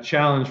a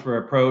challenge for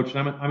approach.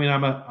 And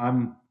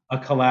I'm a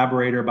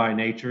collaborator by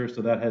nature,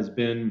 so that has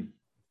been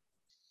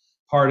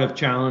part of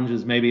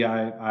challenges. Maybe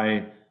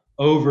I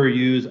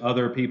overuse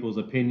other people's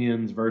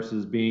opinions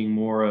versus being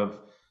more of,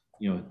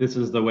 this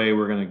is the way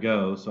we're going to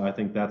go. So I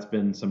think that's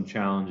been some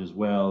challenge as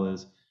well,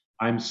 is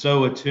I'm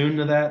so attuned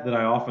to that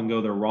I often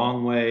go the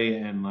wrong way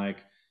and like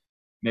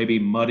maybe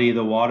muddy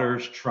the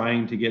waters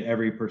trying to get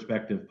every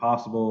perspective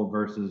possible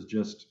versus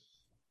just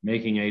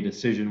making a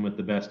decision with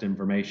the best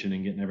information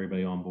and getting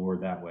everybody on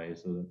board that way.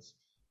 So that's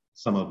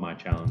some of my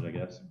challenge, I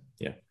guess.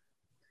 Yeah.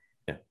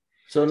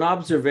 So an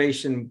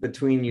observation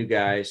between you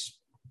guys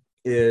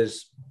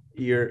is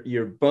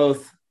you're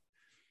both,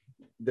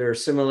 there are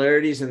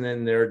similarities and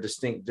then there are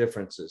distinct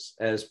differences,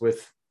 as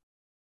with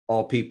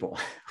all people.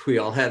 We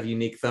all have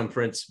unique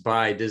thumbprints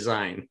by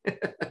design.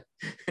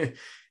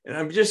 And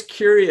I'm just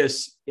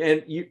curious,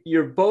 and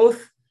you're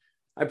both,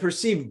 I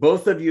perceive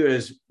both of you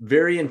as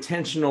very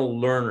intentional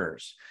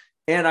learners.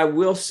 And I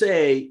will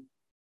say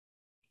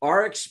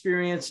our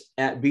experience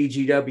at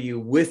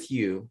BGW with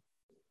you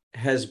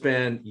has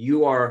been,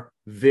 you are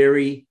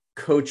very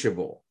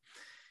coachable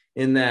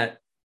in that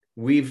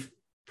we've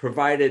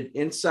provided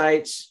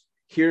insights.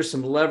 Here's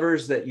some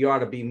levers that you ought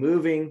to be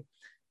moving.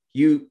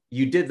 You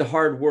did the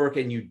hard work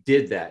and you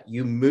did that.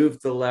 You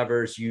moved the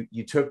levers.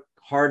 You took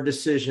hard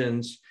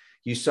decisions.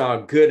 You saw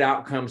good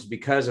outcomes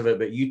because of it,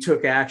 but you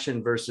took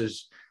action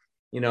versus,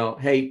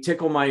 hey,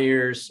 tickle my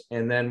ears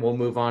and then we'll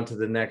move on to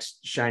the next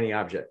shiny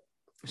object.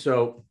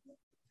 So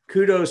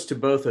kudos to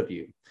both of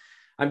you.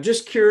 I'm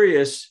just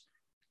curious,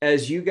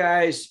 as you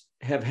guys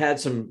have had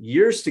some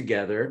years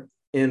together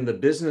in the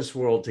business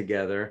world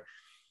together,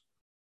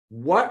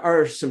 what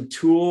are some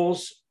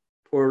tools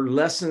or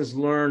lessons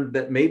learned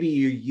that maybe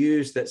you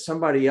use that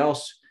somebody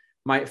else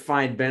might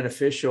find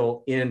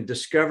beneficial in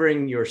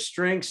discovering your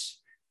strengths,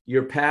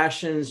 your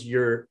passions,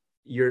 your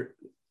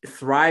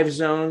thrive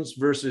zones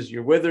versus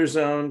your wither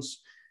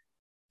zones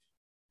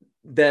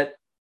that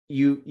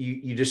you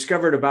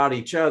discovered about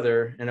each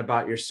other and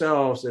about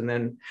yourselves? And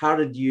then how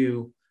did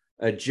you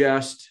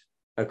adjust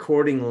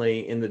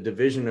accordingly in the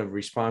division of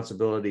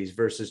responsibilities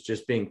versus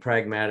just being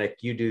pragmatic?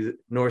 You do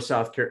North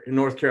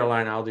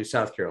Carolina, I'll do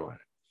South Carolina.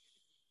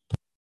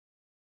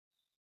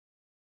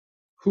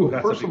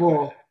 First of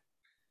all,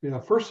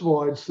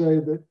 I'd say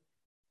that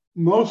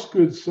most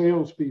good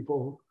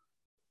salespeople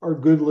are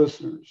good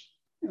listeners.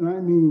 And I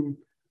mean,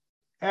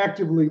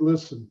 actively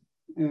listen.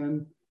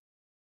 And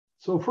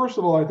so first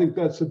of all, I think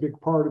that's a big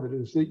part of it,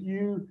 is that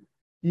you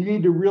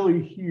need to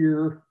really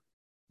hear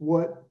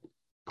what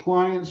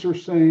clients are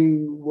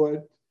saying,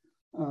 what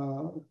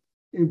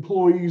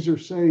employees are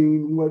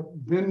saying, what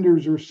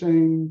vendors are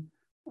saying.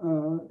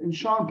 And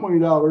Sean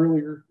pointed out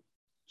earlier,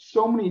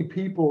 so many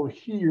people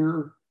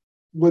hear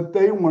what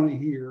they want to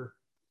hear.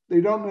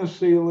 They don't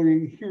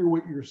necessarily hear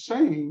what you're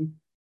saying,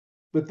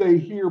 but they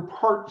hear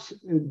parts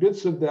and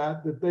bits of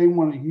that they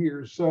want to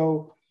hear.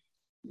 So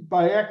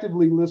by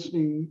actively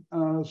listening,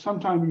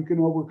 sometimes you can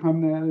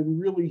overcome that and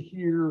really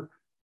hear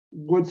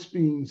what's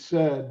being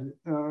said.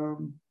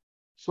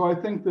 So I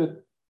think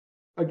that,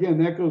 again,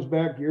 that goes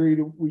back, Gary,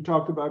 we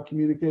talked about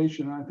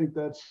communication. I think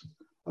that's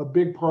a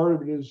big part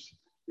of it,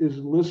 is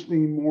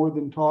listening more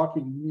than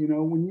talking.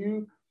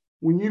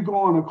 When you go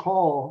on a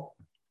call,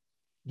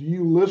 do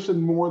you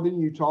listen more than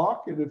you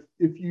talk? And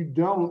if you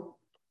don't,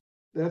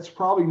 that's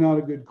probably not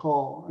a good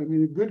call. I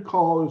mean, a good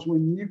call is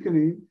when you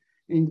can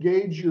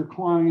engage your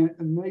client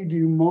and they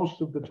do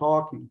most of the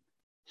talking.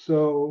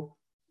 So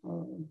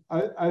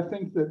I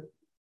think that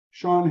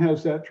Sean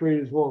has that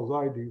trait as well as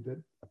I do,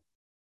 that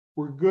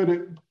we're good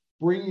at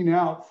bringing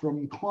out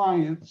from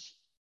clients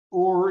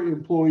or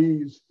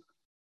employees,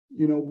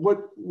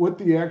 what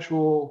the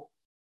actual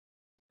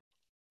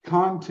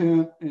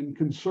content and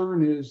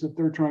concern is that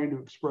they're trying to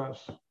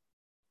express.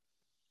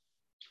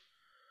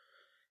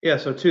 Yeah,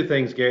 so two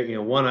things, Gary.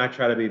 One, I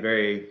try to be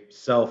very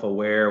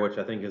self-aware, which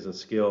I think is a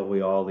skill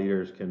we all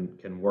leaders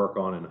can work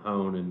on and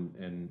hone,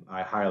 and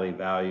I highly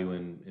value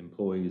in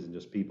employees and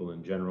just people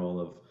in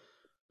general, of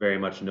very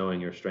much knowing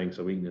your strengths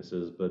and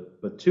weaknesses.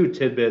 But two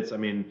tidbits. I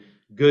mean,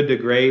 Good to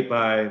Great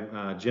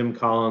by Jim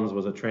Collins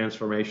was a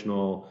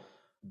transformational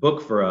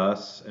book for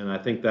us. And I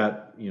think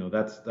that,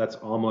 that's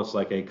almost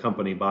like a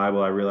company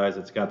Bible. I realize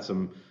it's got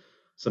some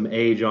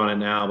age on it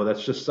now, but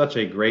that's just such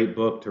a great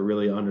book to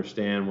really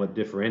understand what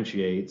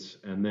differentiates.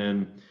 And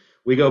then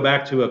we go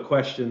back to a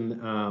question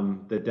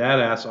that Dad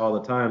asks all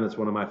the time. That's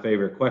one of my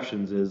favorite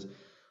questions is,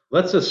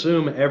 let's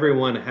assume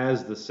everyone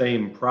has the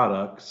same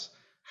products.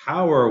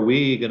 How are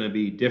we going to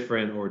be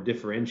different or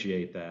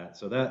differentiate that?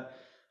 So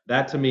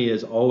that to me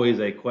is always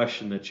a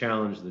question to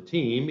challenge the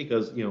team,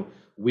 because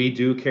we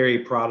do carry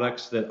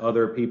products that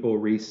other people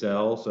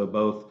resell, so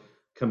both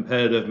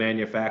competitive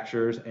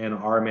manufacturers and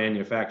our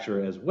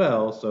manufacturer as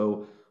well.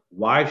 So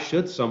why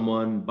should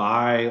someone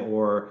buy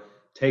or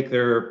take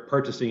their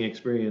purchasing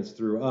experience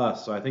through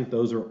us? So I think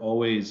those are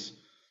always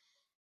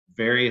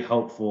very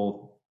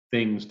helpful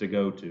things to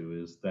go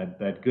to, is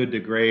that good to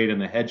great and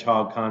the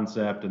hedgehog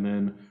concept, and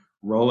then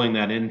rolling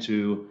that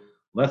into,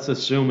 let's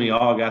assume we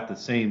all got the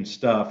same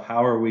stuff.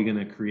 How are we going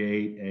to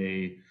create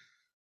a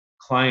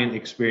client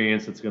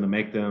experience that's going to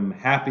make them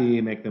happy,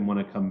 make them want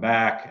to come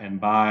back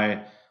and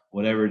buy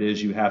whatever it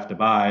is you have to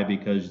buy,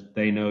 because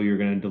they know you're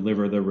going to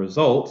deliver the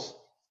results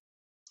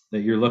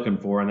that you're looking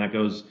for? And that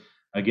goes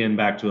again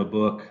back to a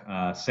book,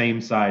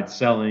 Same Side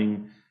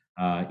Selling.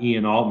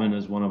 Ian Altman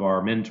is one of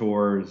our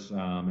mentors,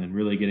 and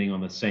really getting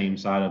on the same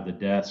side of the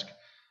desk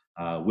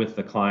with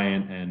the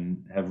client,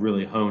 and have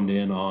really honed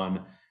in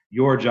on,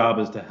 your job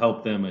is to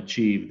help them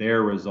achieve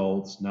their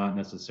results, not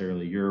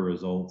necessarily your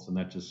results. And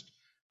that just,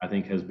 I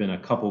think, has been a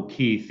couple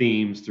key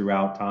themes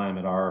throughout time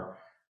at our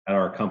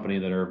company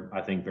that are,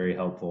 I think, very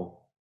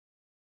helpful.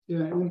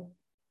 Yeah, and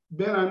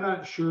Ben, I'm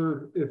not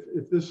sure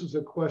if this is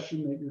a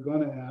question that you're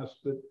going to ask,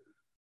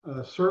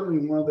 but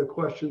certainly one of the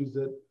questions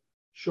that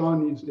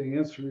Sean needs to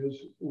answer is,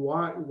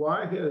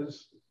 why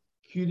has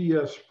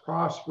QDS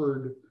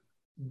prospered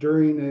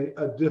during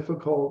a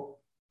difficult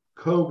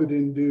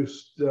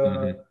COVID-induced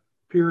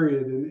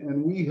period?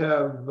 And we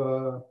have,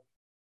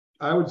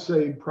 I would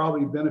say,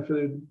 probably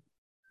benefited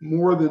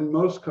more than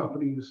most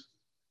companies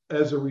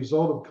as a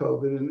result of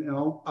COVID, and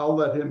I'll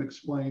let him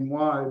explain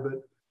why,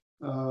 but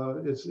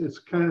it's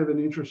kind of an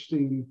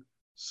interesting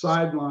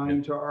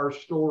sideline to our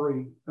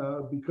story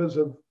because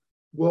of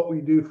what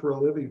we do for a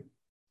living.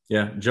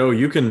 Yeah, Joe,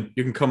 you can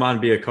come on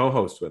and be a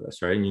co-host with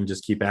us, right? And you can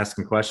just keep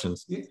asking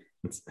questions.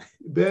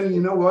 Ben,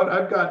 you know what?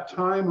 I've got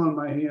time on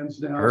my hands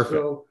now, Perfect.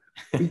 So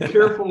be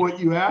careful what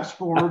you ask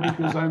for,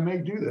 because I may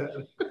do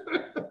that.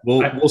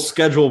 We'll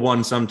schedule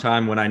one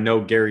sometime when I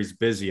know Gary's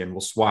busy, and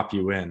we'll swap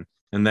you in,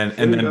 and then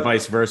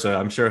vice versa.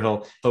 I'm sure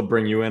he'll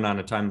bring you in on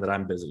a time that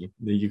I'm busy.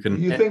 You can.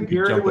 Do you think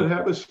Gary would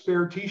have a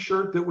spare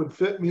T-shirt that would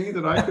fit me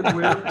that I could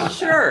wear?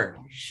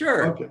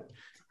 Sure. Okay.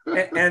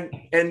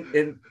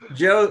 And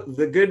Joe,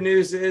 the good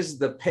news is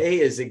the pay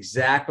is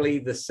exactly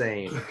the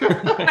same.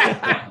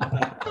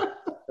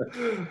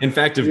 In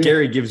fact, if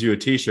Gary gives you a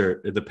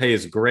T-shirt, the pay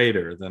is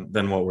greater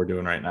than what we're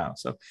doing right now.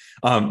 So,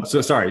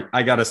 so sorry,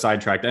 I got us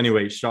sidetracked.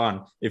 Anyway,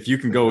 Sean, if you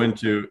can go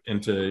into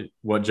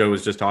what Joe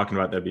was just talking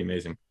about, that'd be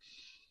amazing.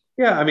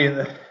 Yeah, I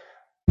mean,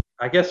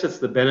 I guess it's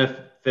the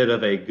benefit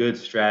of a good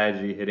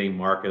strategy hitting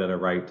market at a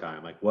right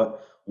time. Like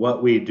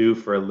what we do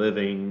for a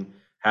living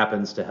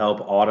happens to help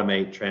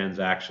automate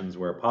transactions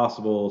where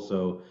possible.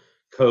 So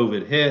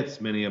COVID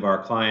hits, many of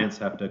our clients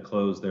have to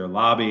close their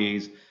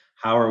lobbies.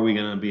 How are we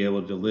going to be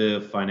able to deliver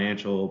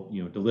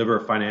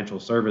financial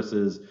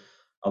services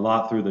a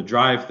lot through the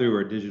drive-through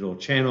or digital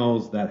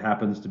channels? That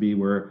happens to be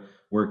where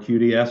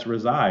QDS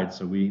resides.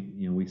 So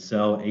we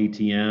sell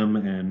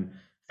ATM and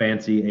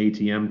fancy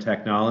ATM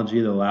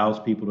technology that allows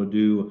people to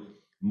do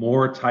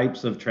more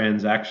types of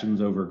transactions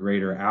over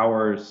greater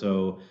hours.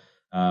 So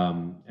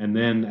and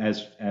then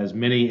as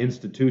many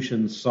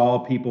institutions saw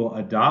people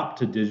adopt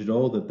to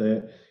digital,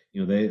 that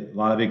a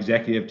lot of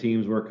executive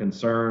teams were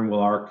concerned, will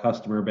our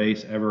customer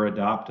base ever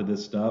adopt to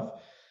this stuff?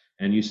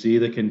 And you see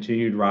the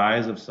continued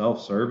rise of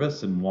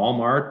self-service and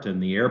Walmart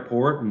and the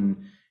airport,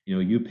 and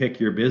you pick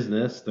your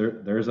business.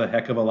 There's a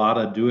heck of a lot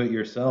of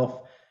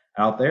do-it-yourself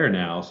out there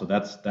now. So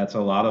that's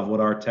a lot of what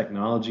our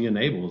technology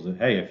enables. That,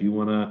 hey, if you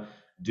want to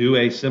do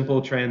a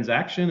simple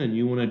transaction and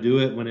you want to do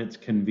it when it's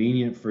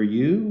convenient for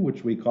you,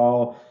 which we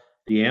call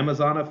the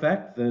Amazon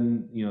effect,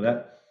 then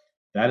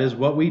that is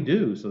what we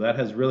do. So that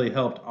has really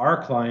helped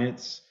our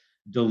clients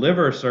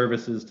deliver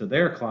services to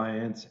their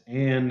clients.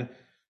 And,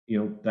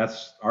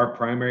 that's our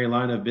primary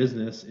line of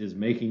business, is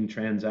making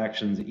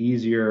transactions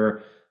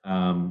easier,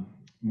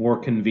 more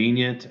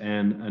convenient,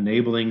 and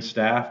enabling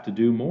staff to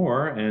do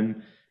more.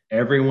 And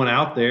everyone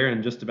out there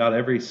in just about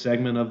every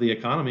segment of the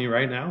economy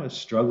right now is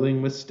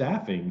struggling with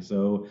staffing.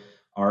 So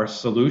our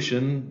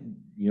solution,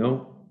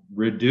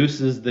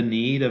 reduces the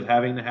need of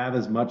having to have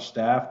as much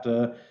staff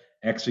to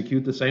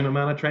execute the same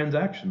amount of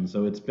transactions.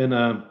 So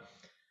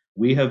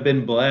we have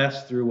been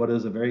blessed through what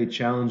is a very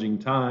challenging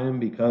time,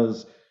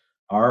 because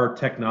our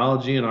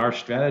technology and our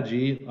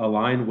strategy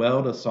align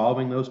well to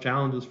solving those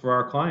challenges for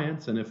our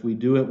clients. And if we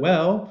do it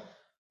well,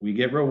 we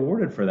get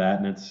rewarded for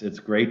that. And it's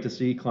great to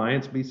see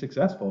clients be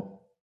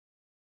successful.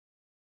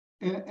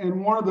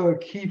 And one of the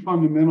key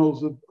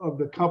fundamentals of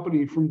the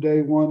company from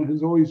day one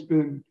has always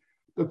been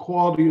the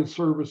quality of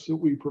service that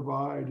we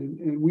provide.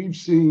 And we've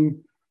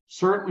seen,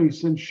 certainly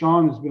since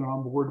Sean has been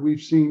on board, we've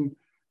seen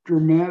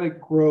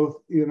dramatic growth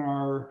in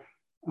our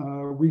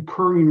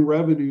recurring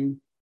revenue,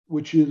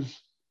 which is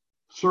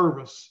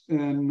service.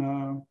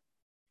 And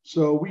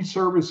so we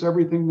service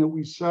everything that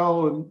we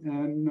sell.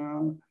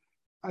 And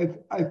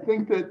I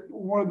think that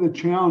one of the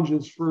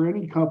challenges for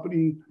any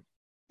company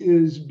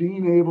is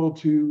being able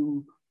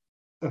to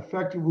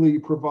effectively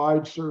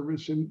provide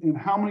service. And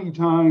how many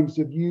times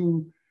have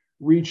you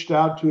reached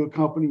out to a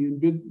company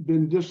and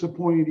been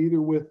disappointed either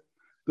with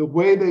the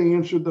way they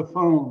answered the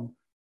phone,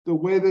 the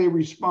way they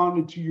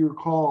responded to your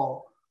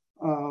call,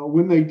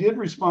 when they did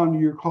respond to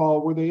your call,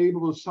 were they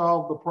able to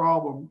solve the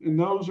problem? And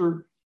those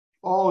are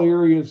all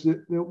areas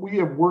that we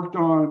have worked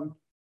on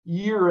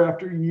year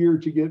after year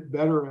to get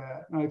better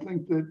at. And I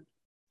think that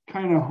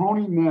kind of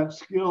honing that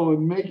skill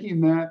and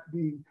making that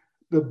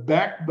the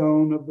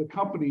backbone of the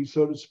company,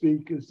 so to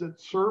speak, is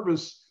that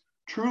service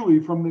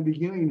truly from the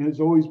beginning has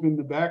always been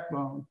the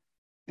backbone.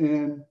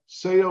 And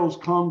sales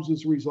comes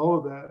as a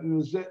result of that.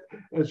 And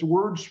as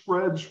word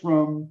spreads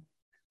from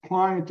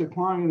client to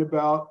client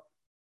about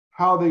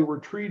how they were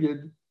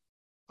treated,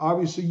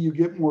 obviously you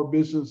get more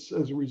business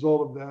as a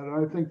result of that.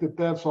 And I think that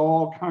that's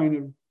all kind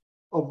of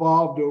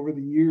evolved over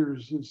the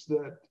years, is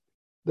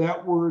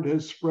that word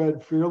has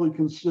spread fairly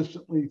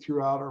consistently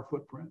throughout our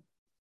footprint.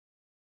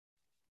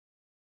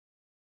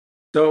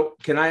 So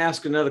can I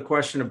ask another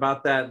question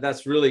about that?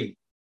 That's really,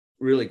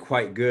 really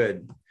quite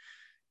good.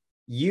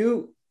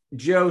 You,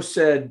 Joe,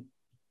 said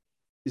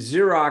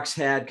Xerox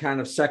had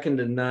kind of second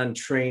to none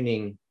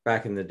training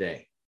back in the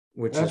day,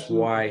 which Absolutely. Is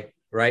why,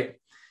 right?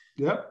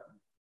 Yep.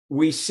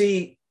 We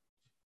see,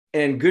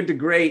 and Good to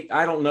Great,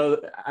 I don't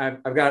know,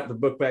 I've got the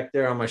book back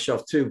there on my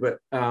shelf too, but,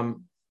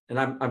 and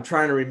I'm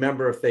trying to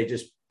remember if they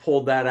just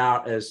pulled that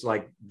out as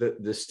like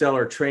the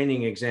stellar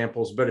training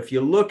examples. But if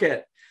you look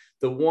at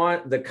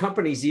the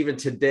companies even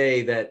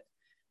today that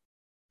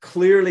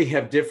clearly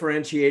have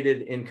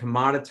differentiated in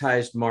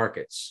commoditized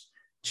markets,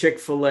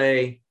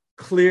 Chick-fil-A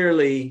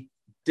clearly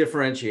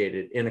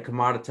differentiated in a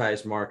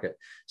commoditized market.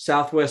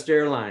 Southwest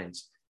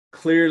Airlines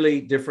clearly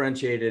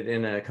differentiated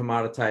in a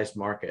commoditized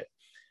market.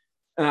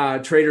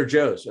 Trader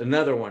Joe's,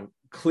 another one,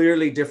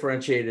 clearly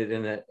differentiated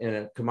in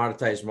a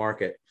commoditized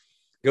market.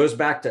 Goes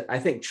back to, I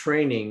think,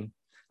 training.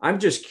 I'm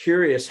just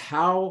curious,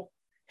 how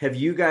have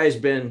you guys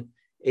been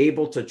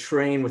able to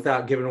train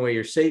without giving away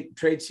your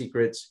trade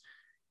secrets,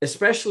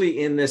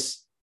 especially in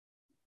this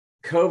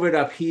COVID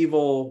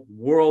upheaval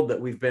world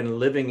that we've been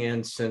living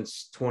in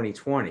since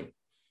 2020?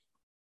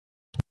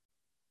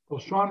 Well,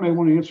 Sean may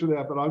want to answer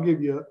that, but I'll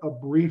give you a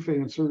brief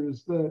answer,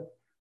 is that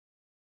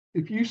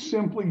if you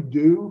simply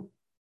do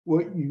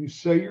what you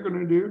say you're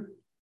going to do,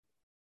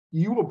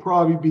 you will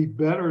probably be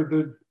better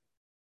than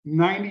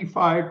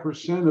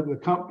 95% of the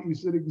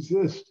companies that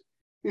exist.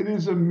 It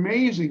is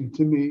amazing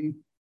to me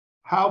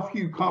how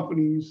few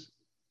companies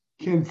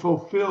can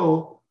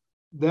fulfill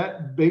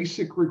that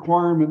basic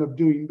requirement of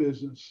doing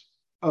business,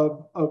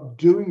 of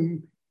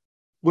doing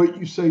what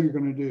you say you're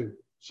going to do.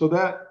 So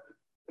that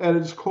at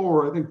its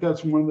core, I think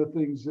that's one of the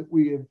things that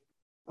we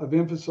have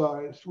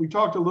emphasized. We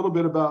talked a little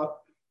bit about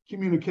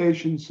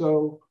communication.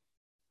 So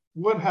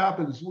what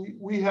happens?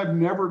 We have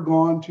never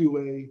gone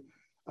to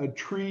a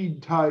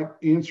Treed type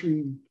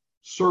answering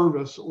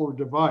service or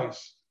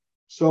device.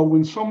 So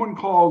when someone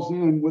calls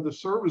in with a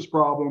service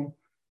problem,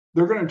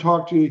 they're going to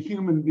talk to a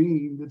human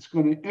being that's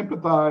going to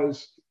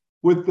empathize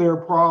with their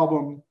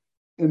problem.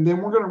 And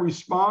then we're going to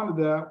respond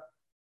to that,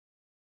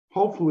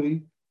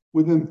 hopefully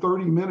within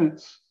 30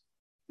 minutes.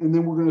 And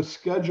then we're going to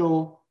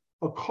schedule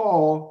a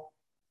call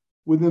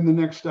within the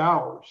next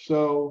hour.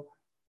 So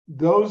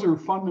those are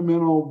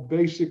fundamental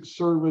basic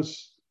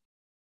service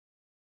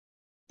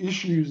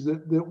issues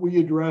that we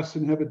address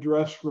and have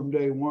addressed from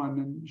day one.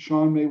 And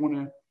Sean may want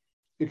to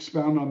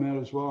expound on that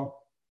as well.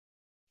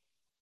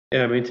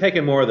 Yeah, I mean,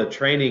 taking more of the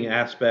training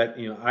aspect,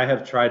 I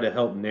have tried to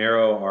help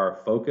narrow our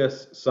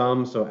focus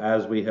some. So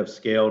as we have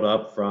scaled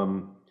up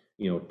from,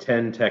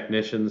 10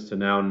 technicians to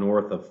now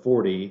north of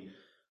 40,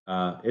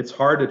 it's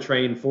hard to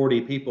train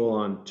 40 people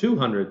on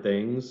 200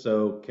 things.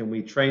 So can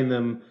we train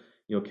them,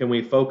 can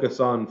we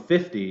focus on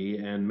 50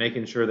 and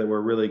making sure that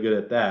we're really good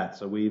at that?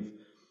 So we've,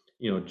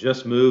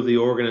 just moved the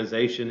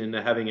organization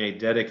into having a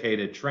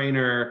dedicated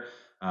trainer.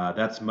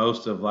 That's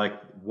most of like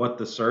what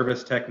the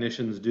service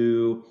technicians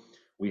do.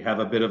 We have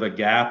a bit of a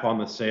gap on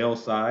the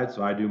sales side,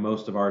 so I do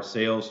most of our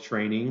sales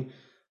training.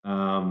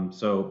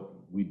 So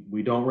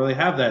we don't really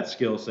have that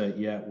skill set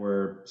yet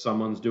where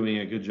someone's doing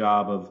a good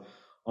job of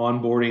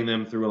onboarding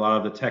them through a lot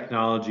of the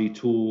technology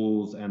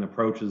tools and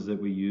approaches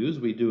that we use.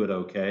 We do it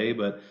okay,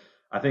 but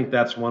I think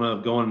that's one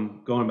of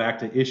going back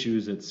to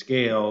issues at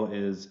scale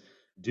is,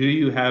 do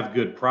you have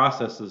good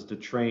processes to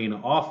train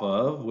off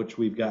of, which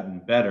we've gotten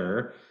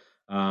better.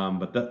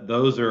 But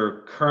those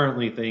are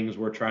currently things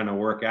we're trying to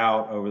work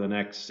out over the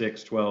next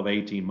 6, 12,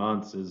 18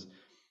 months is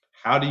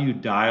how do you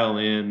dial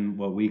in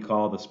what we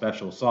call the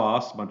special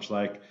sauce, much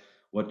like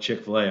what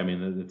Chick-fil-A. I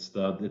mean, it's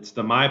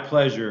the my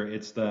pleasure.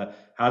 It's the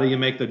how do you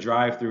make the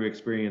drive-through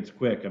experience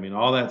quick? I mean,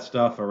 all that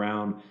stuff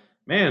around.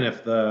 Man,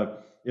 if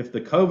the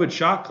COVID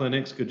shot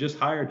clinics could just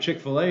hire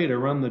Chick-fil-A to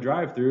run the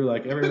drive-through,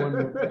 like everyone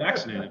would be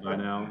vaccinated by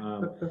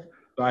now.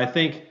 So I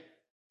think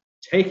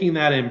taking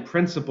that in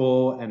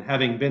principle and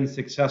having been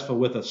successful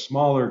with a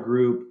smaller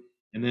group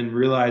and then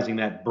realizing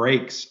that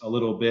breaks a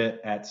little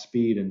bit at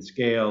speed and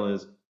scale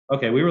is,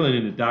 okay, we really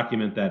need to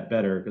document that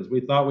better because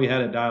we thought we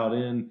had it dialed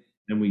in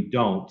and we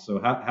don't. So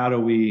how do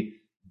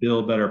we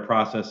build better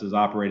processes,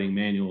 operating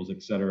manuals,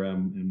 et cetera?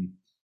 And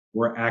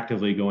we're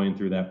actively going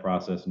through that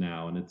process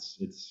now. And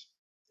it's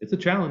a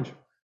challenge.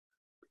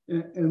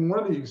 And one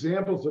of the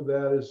examples of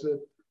that is that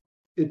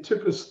it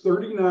took us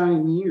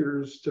 39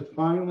 years to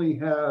finally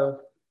have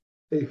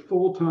a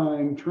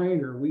full-time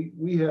trainer.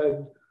 We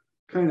had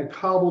kind of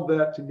cobbled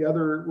that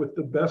together with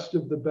the best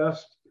of the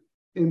best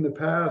in the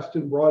past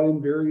and brought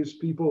in various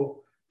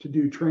people to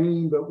do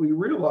training. But we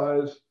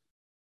realized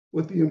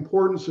with the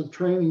importance of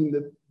training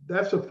that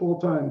that's a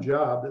full-time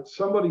job, that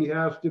somebody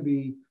has to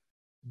be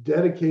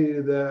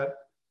dedicated to that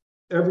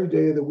every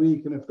day of the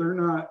week. And if they're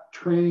not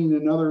training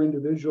another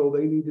individual,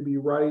 they need to be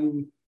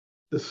writing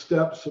the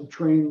steps of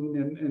training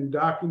and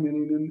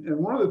documenting. And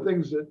one of the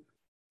things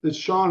that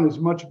Sean is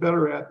much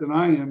better at than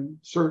I am,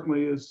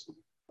 certainly, is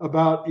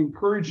about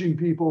encouraging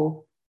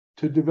people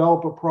to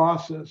develop a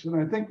process. And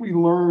I think we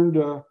learned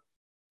a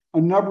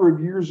number of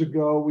years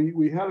ago,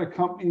 we had a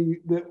company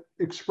that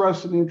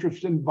expressed an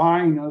interest in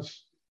buying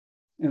us.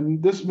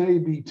 And this may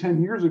be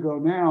 10 years ago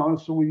now.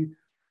 So we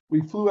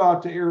flew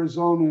out to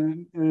Arizona.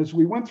 And as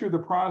we went through the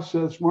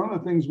process, one of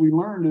the things we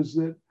learned is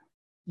that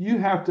you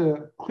have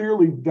to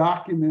clearly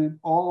document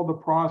all of the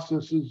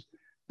processes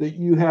that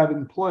you have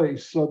in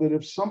place so that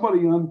if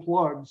somebody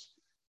unplugs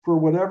for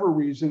whatever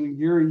reason, and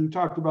Gary, you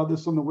talked about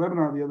this on the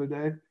webinar the other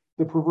day,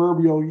 the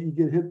proverbial you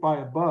get hit by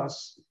a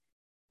bus.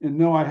 And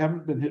no, I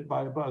haven't been hit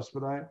by a bus,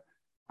 but I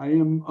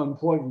am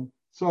unplugging.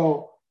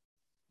 So,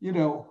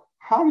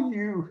 how do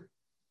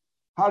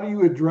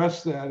you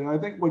address that? And I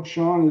think what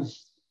Sean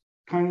has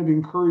kind of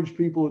encouraged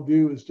people to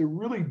do is to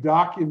really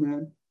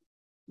document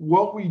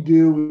what we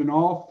do in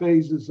all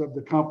phases of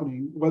the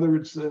company, whether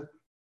it's the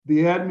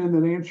admin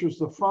that answers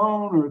the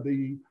phone or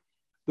the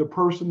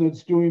person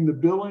that's doing the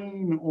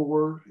billing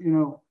or,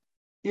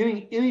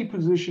 any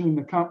position in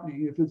the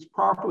company. If it's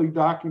properly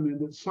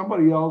documented,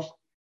 somebody else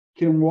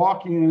can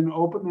walk in,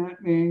 open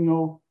that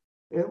manual,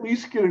 at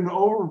least get an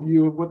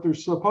overview of what they're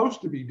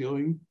supposed to be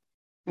doing.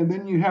 And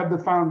then you have the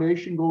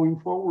foundation going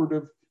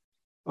forward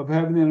of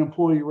having an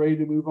employee ready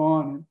to move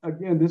on. And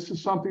again, this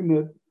is something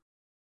that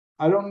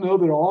I don't know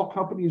that all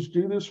companies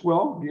do this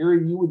well.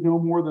 Gary, you would know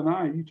more than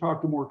I. You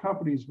talk to more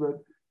companies, but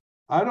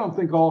I don't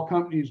think all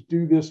companies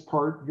do this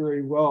part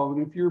very well.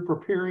 And if you're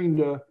preparing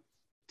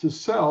to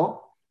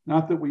sell,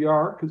 not that we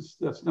are, because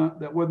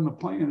that wasn't the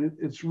plan.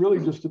 It's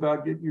really just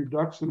about getting your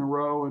ducks in a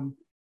row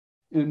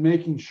and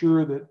making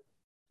sure that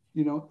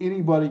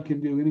anybody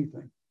can do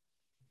anything.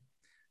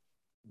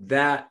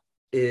 That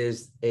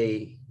is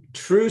a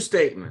true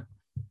statement.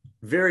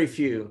 Very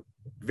few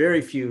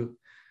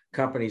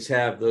companies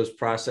have those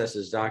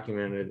processes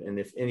documented. And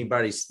if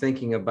anybody's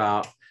thinking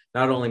about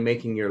not only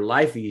making your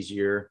life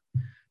easier,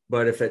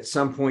 but if at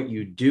some point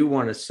you do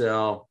want to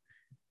sell,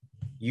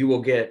 you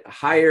will get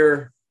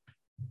higher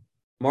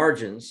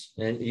margins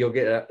and you'll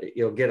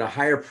get a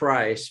higher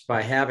price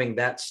by having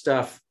that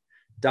stuff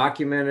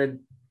documented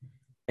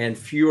and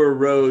fewer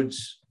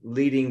roads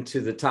leading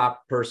to the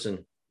top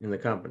person in the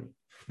company.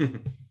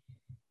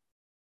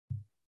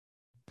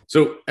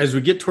 So as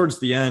we get towards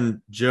the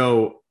end,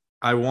 Joe,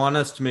 I want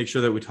us to make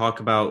sure that we talk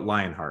about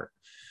Lionheart.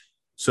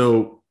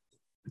 So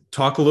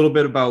talk a little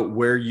bit about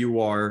where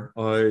you are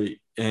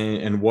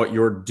and what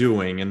you're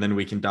doing, and then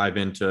we can dive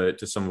into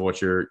some of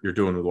what you're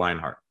doing with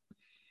Lionheart.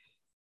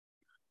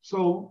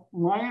 So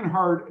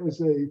Lionheart as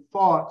a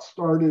thought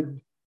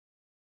started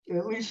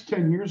at least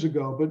 10 years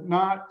ago, but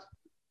not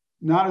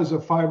as a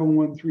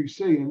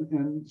 501(c)(3),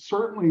 and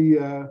certainly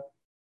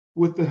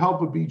with the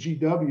help of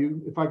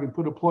BGW, if I can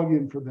put a plug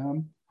in for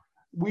them,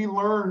 we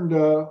learned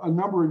a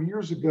number of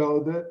years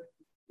ago that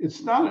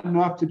it's not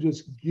enough to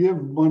just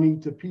give money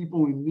to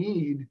people in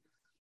need.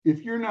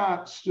 If you're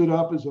not stood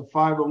up as a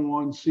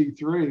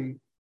 501(c)(3),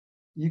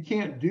 you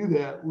can't do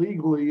that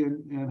legally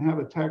and have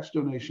a tax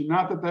donation.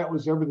 Not that that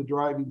was ever the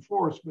driving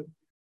force, but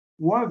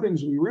one of the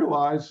things we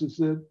realized is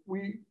that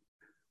we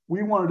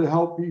wanted to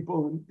help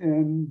people,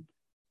 and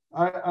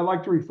I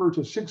like to refer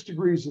to 6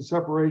 degrees of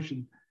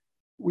separation.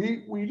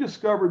 We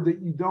discovered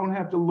that you don't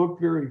have to look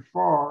very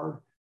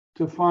far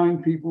to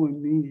find people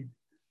in need.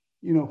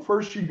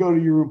 First you go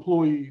to your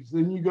employees,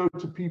 then you go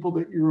to people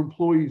that your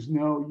employees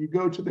know, you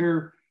go to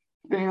their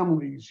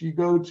families, you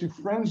go to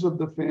friends of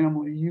the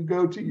family, you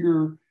go to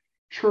your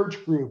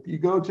church group, you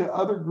go to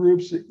other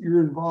groups that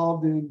you're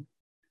involved in.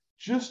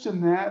 Just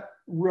in that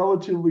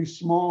relatively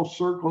small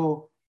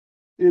circle,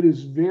 it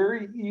is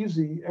very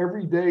easy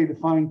every day to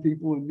find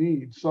people in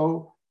need.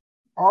 So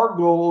our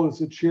goal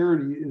as a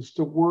charity is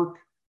to work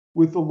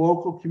with the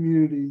local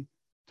community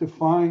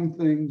find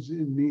things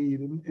in need.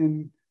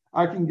 And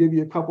I can give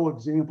you a couple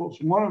examples.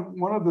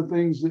 One of the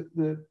things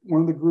that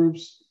one of the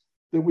groups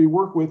that we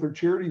work with, or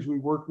charities we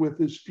work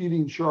with, is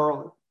Feeding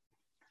Charlotte.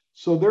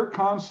 So their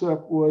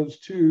concept was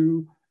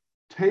to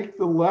take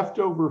the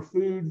leftover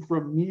food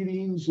from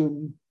meetings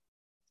and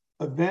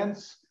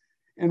events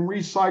and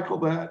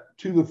recycle that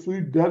to the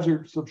food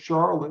deserts of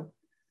Charlotte.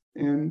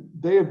 And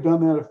they have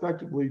done that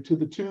effectively to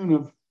the tune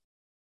of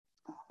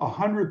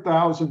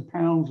 100,000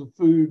 pounds of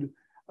food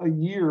a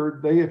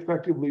year. They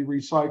effectively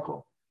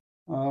recycle.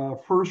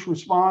 First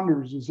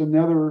responders is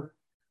another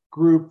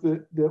group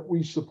that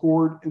we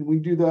support, and we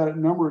do that a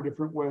number of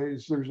different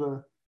ways. There's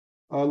a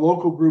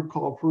local group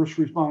called First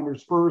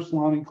Responders First,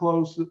 Lonnie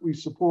Close, that we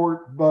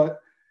support,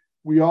 but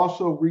we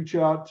also reach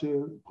out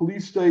to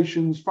police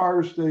stations,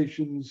 fire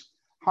stations,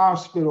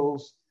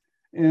 hospitals,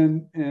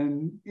 and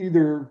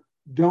either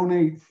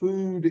donate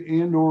food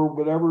and or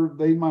whatever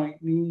they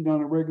might need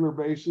on a regular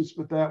basis.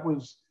 But that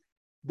was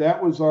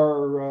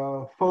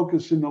our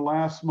focus in the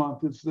last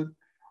month, is that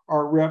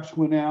our reps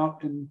went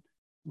out and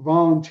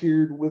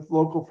volunteered with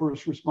local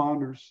first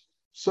responders.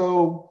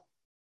 So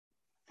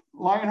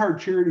Lionheart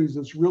Charities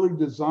is really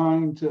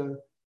designed to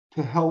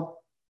help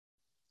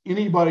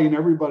anybody and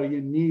everybody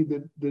in need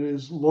that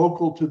is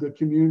local to the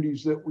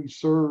communities that we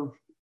serve.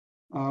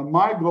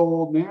 My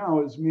goal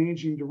now as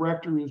managing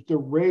director is to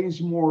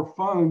raise more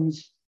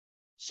funds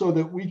so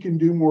that we can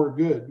do more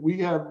good. We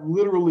have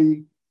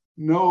literally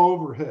no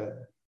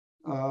overhead.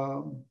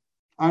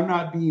 I'm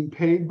not being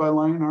paid by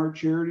Lionheart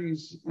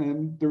Charities,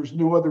 and there's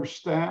no other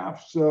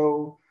staff.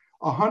 So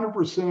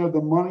 100% of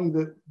the money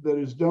that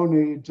is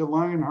donated to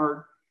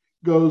Lionheart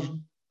goes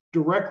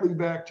directly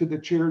back to the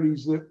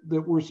charities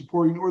that we're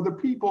supporting, or the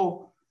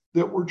people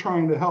that we're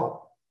trying to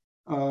help.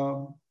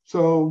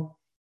 So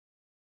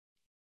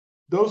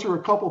those are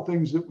a couple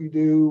things that we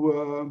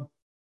do.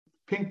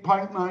 Pink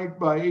Pint Night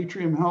by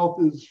Atrium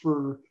Health is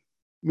for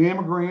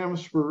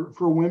mammograms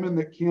for women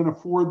that can't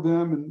afford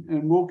them,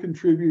 and we'll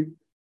contribute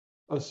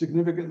a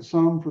significant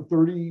sum for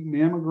 30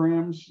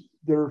 mammograms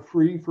that are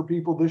free for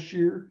people this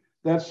year.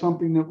 That's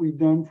something that we've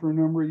done for a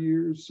number of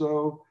years.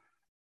 So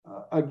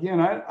again,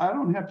 I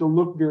don't have to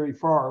look very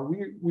far.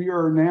 We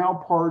are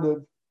now part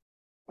of,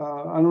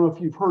 I don't know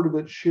if you've heard of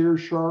it, Share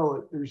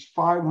Charlotte. There's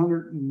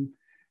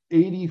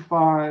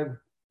 585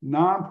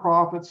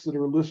 nonprofits that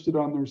are listed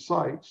on their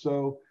site.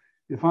 So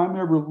if I'm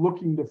ever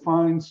looking to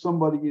find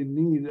somebody in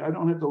need, I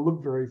don't have to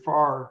look very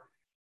far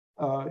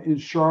in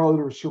Charlotte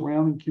or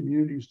surrounding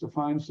communities to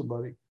find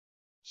somebody.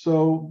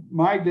 So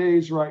my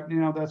days right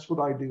now, that's what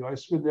I do. I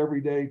spend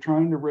every day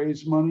trying to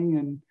raise money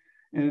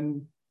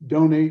and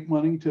donate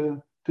money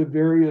to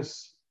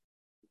various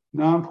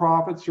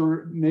nonprofits,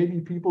 or maybe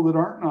people that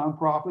aren't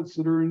nonprofits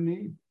that are in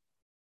need.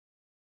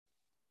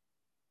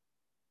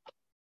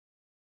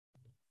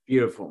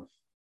 Beautiful.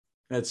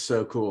 That's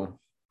so cool.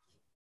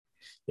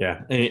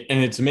 Yeah, and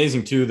it's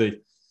amazing too,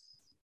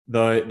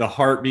 the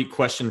heartbeat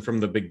question from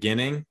the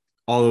beginning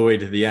all the way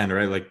to the end,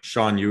 right? Like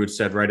Sean, you had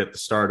said right at the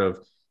start of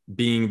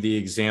being the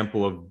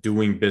example of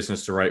doing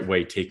business the right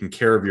way, taking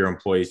care of your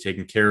employees,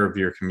 taking care of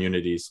your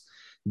communities.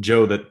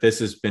 Joe, that this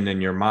has been in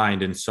your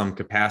mind in some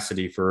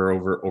capacity for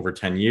over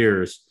 10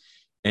 years.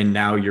 And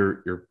now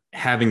you're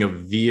having a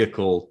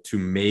vehicle to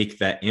make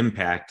that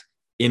impact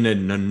in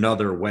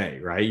another way,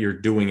 right? You're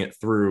doing it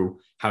through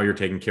how you're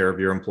taking care of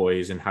your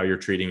employees and how you're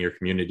treating your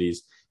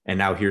communities. And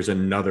now here's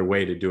another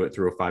way to do it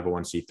through a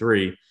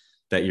 501c3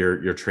 that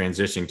you're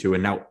transitioning to,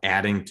 and now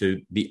adding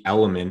to the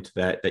element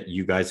that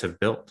you guys have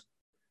built.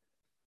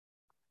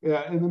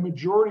 Yeah, and the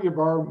majority of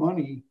our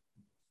money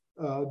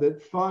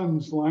that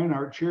funds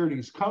Lionheart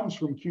Charities comes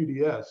from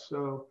QDS.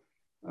 So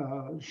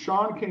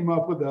Sean came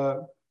up with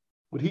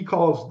what he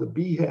calls the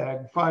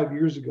BHAG 5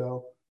 years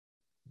ago,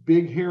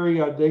 big, hairy,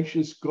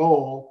 audacious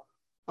goal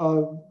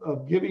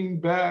of giving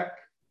back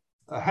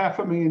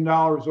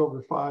 $500,000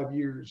 over 5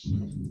 years.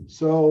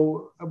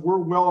 So we're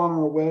well on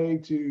our way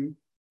to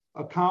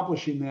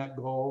accomplishing that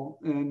goal.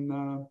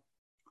 And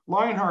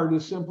Lionheart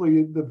is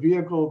simply the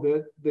vehicle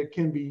that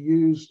can be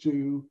used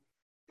to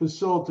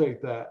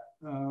facilitate that.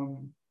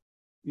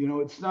 You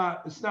know, it's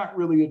not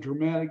really a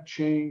dramatic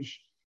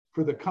change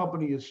for the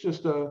company. It's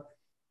just a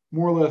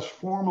more or less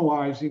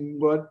formalizing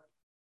what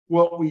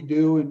we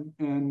do,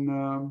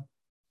 and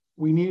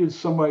we needed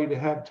somebody to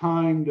have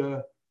time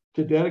to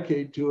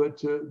dedicate to it,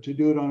 to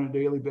do it on a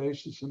daily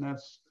basis, and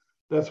that's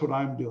what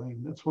I'm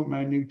doing. That's what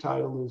my new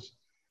title is,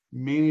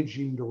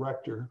 managing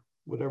director,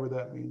 whatever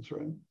that means,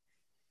 right?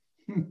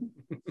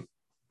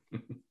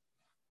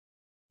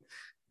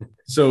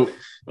 So,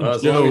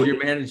 as long as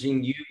you're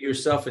managing you,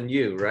 yourself, and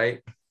you, right?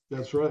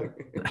 That's right.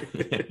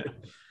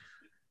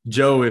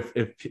 Joe,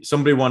 if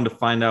somebody wanted to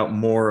find out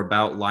more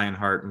about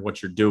Lionheart and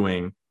what you're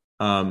doing,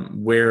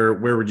 where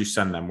would you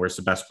send them? Where's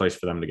the best place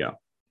for them to go?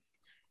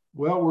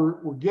 Well,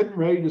 we're getting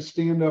ready to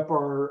stand up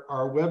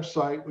our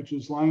website, which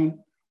is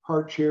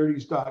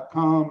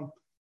lionheartcharities.com.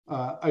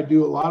 I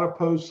do a lot of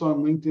posts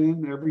on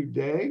LinkedIn every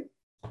day,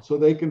 so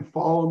they can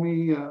follow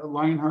me,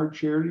 Lionheart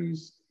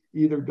Charities,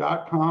 either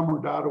 .com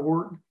or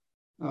 .org.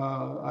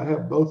 I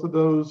have both of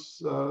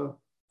those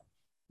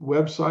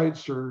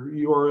websites or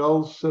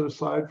URLs set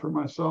aside for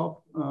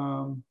myself.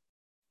 And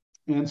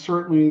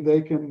certainly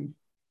they can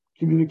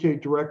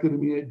communicate directly to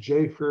me at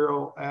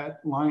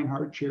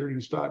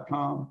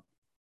jfarrell@lionheartcharities.com.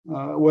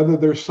 Whether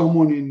there's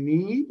someone in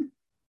need,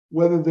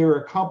 whether they're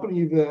a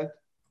company that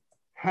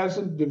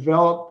hasn't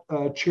developed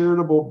a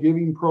charitable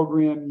giving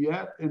program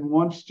yet and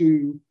wants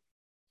to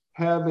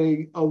have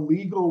a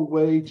legal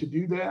way to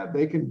do that,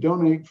 they can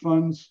donate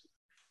funds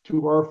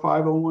to our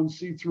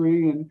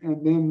 501c3,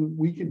 and then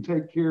we can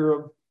take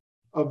care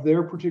of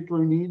their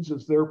particular needs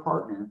as their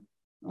partner.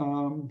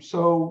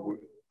 So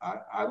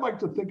I like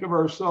to think of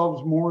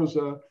ourselves more as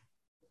a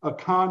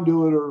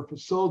conduit or a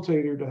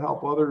facilitator to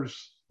help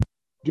others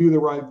do the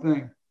right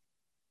thing.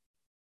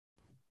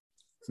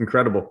 It's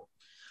incredible.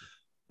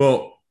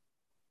 Well,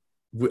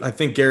 I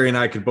think Gary and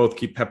I could both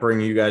keep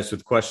peppering you guys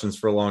with questions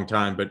for a long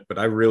time, but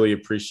I really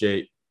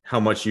appreciate how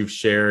much you've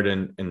shared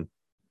and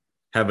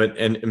have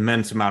an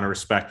immense amount of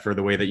respect for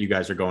the way that you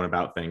guys are going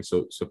about things.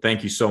 So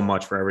thank you so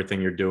much for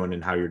everything you're doing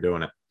and how you're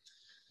doing it.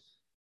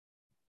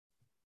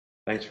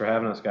 Thanks for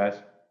having us, guys.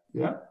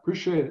 Yeah,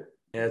 appreciate it.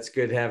 Yeah, it's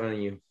good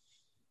having you.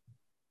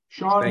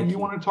 Sean, Thank you you.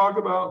 want to talk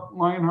about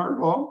Lionheart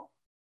Law?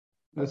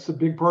 That's a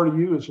big part of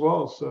you as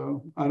well.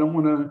 So I don't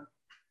want to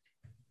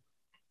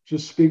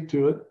just speak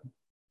to it.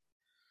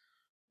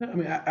 I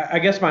mean, I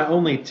guess my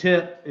only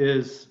tip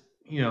is,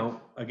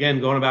 again,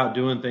 going about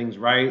doing things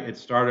right. It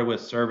started with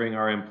serving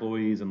our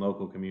employees and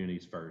local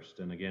communities first.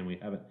 And again, we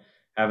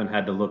haven't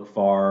had to look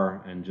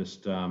far and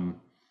just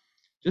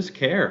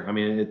care. I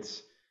mean,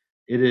 it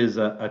is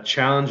a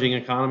challenging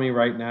economy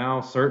right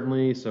now,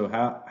 certainly. So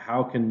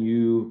how can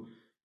you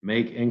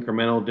make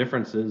incremental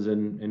differences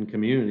in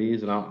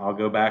communities? And I'll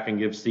go back and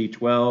give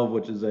C12,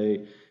 which is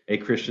a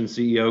Christian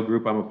CEO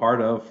group I'm a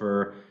part of,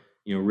 for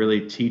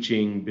really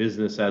teaching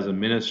business as a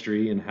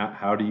ministry, and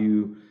how do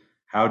you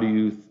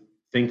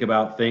think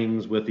about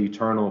things with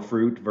eternal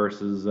fruit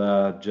versus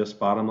just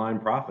bottom line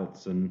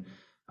profits. And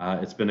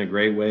it's been a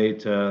great way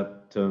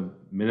to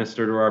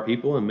minister to our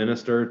people and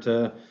minister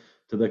to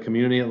the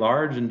community at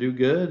large and do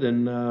good.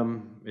 And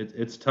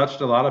it's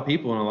touched a lot of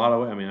people in a lot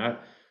of ways. I mean,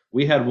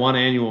 we had one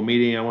annual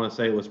meeting, I want to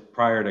say it was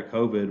prior to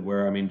COVID,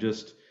 where, I mean,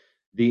 just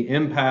the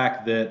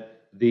impact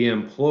that the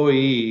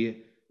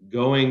employee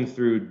going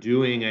through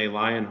doing a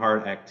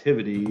Lionheart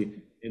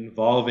activity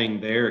involving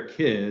their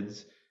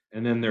kids,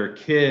 and then their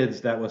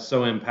kids, that was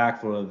so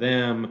impactful to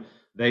them,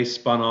 they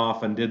spun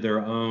off and did their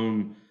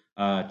own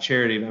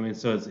charity. I mean,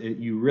 so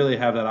you really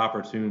have that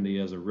opportunity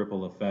as a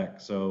ripple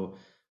effect. So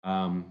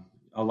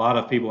a lot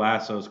of people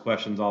ask those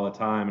questions all the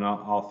time, and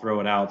I'll throw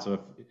it out. So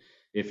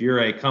if you're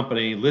a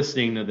company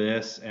listening to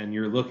this and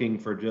you're looking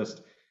for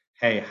just,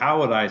 hey, how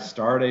would I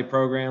start a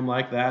program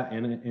like that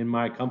in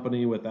my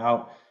company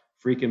without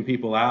freaking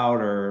people out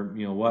or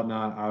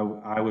whatnot,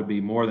 I would be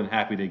more than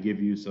happy to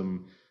give you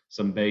some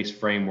base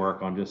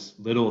framework on just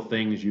little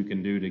things you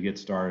can do to get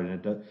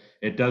started.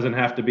 It doesn't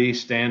have to be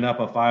stand up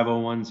a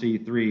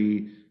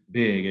 501c3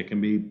 big. It can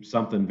be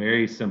something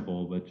very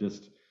simple, but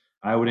just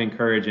I would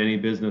encourage any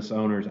business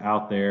owners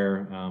out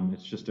there.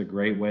 It's just a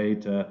great way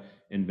to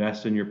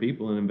invest in your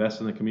people and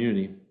invest in the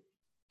community.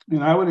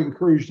 And I would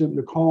encourage them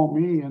to call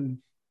me, and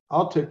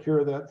I'll take care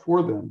of that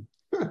for them.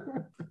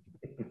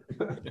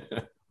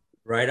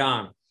 Right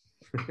on.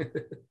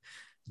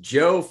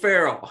 Joe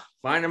Farrell.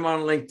 Find him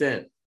on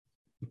LinkedIn.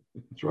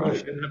 That's right. You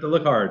shouldn't have to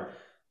look hard.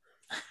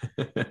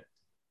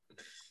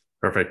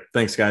 Perfect.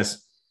 Thanks,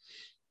 guys.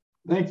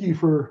 Thank you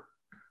for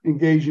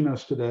engaging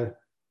us today.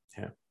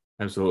 Yeah,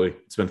 absolutely.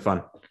 It's been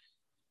fun.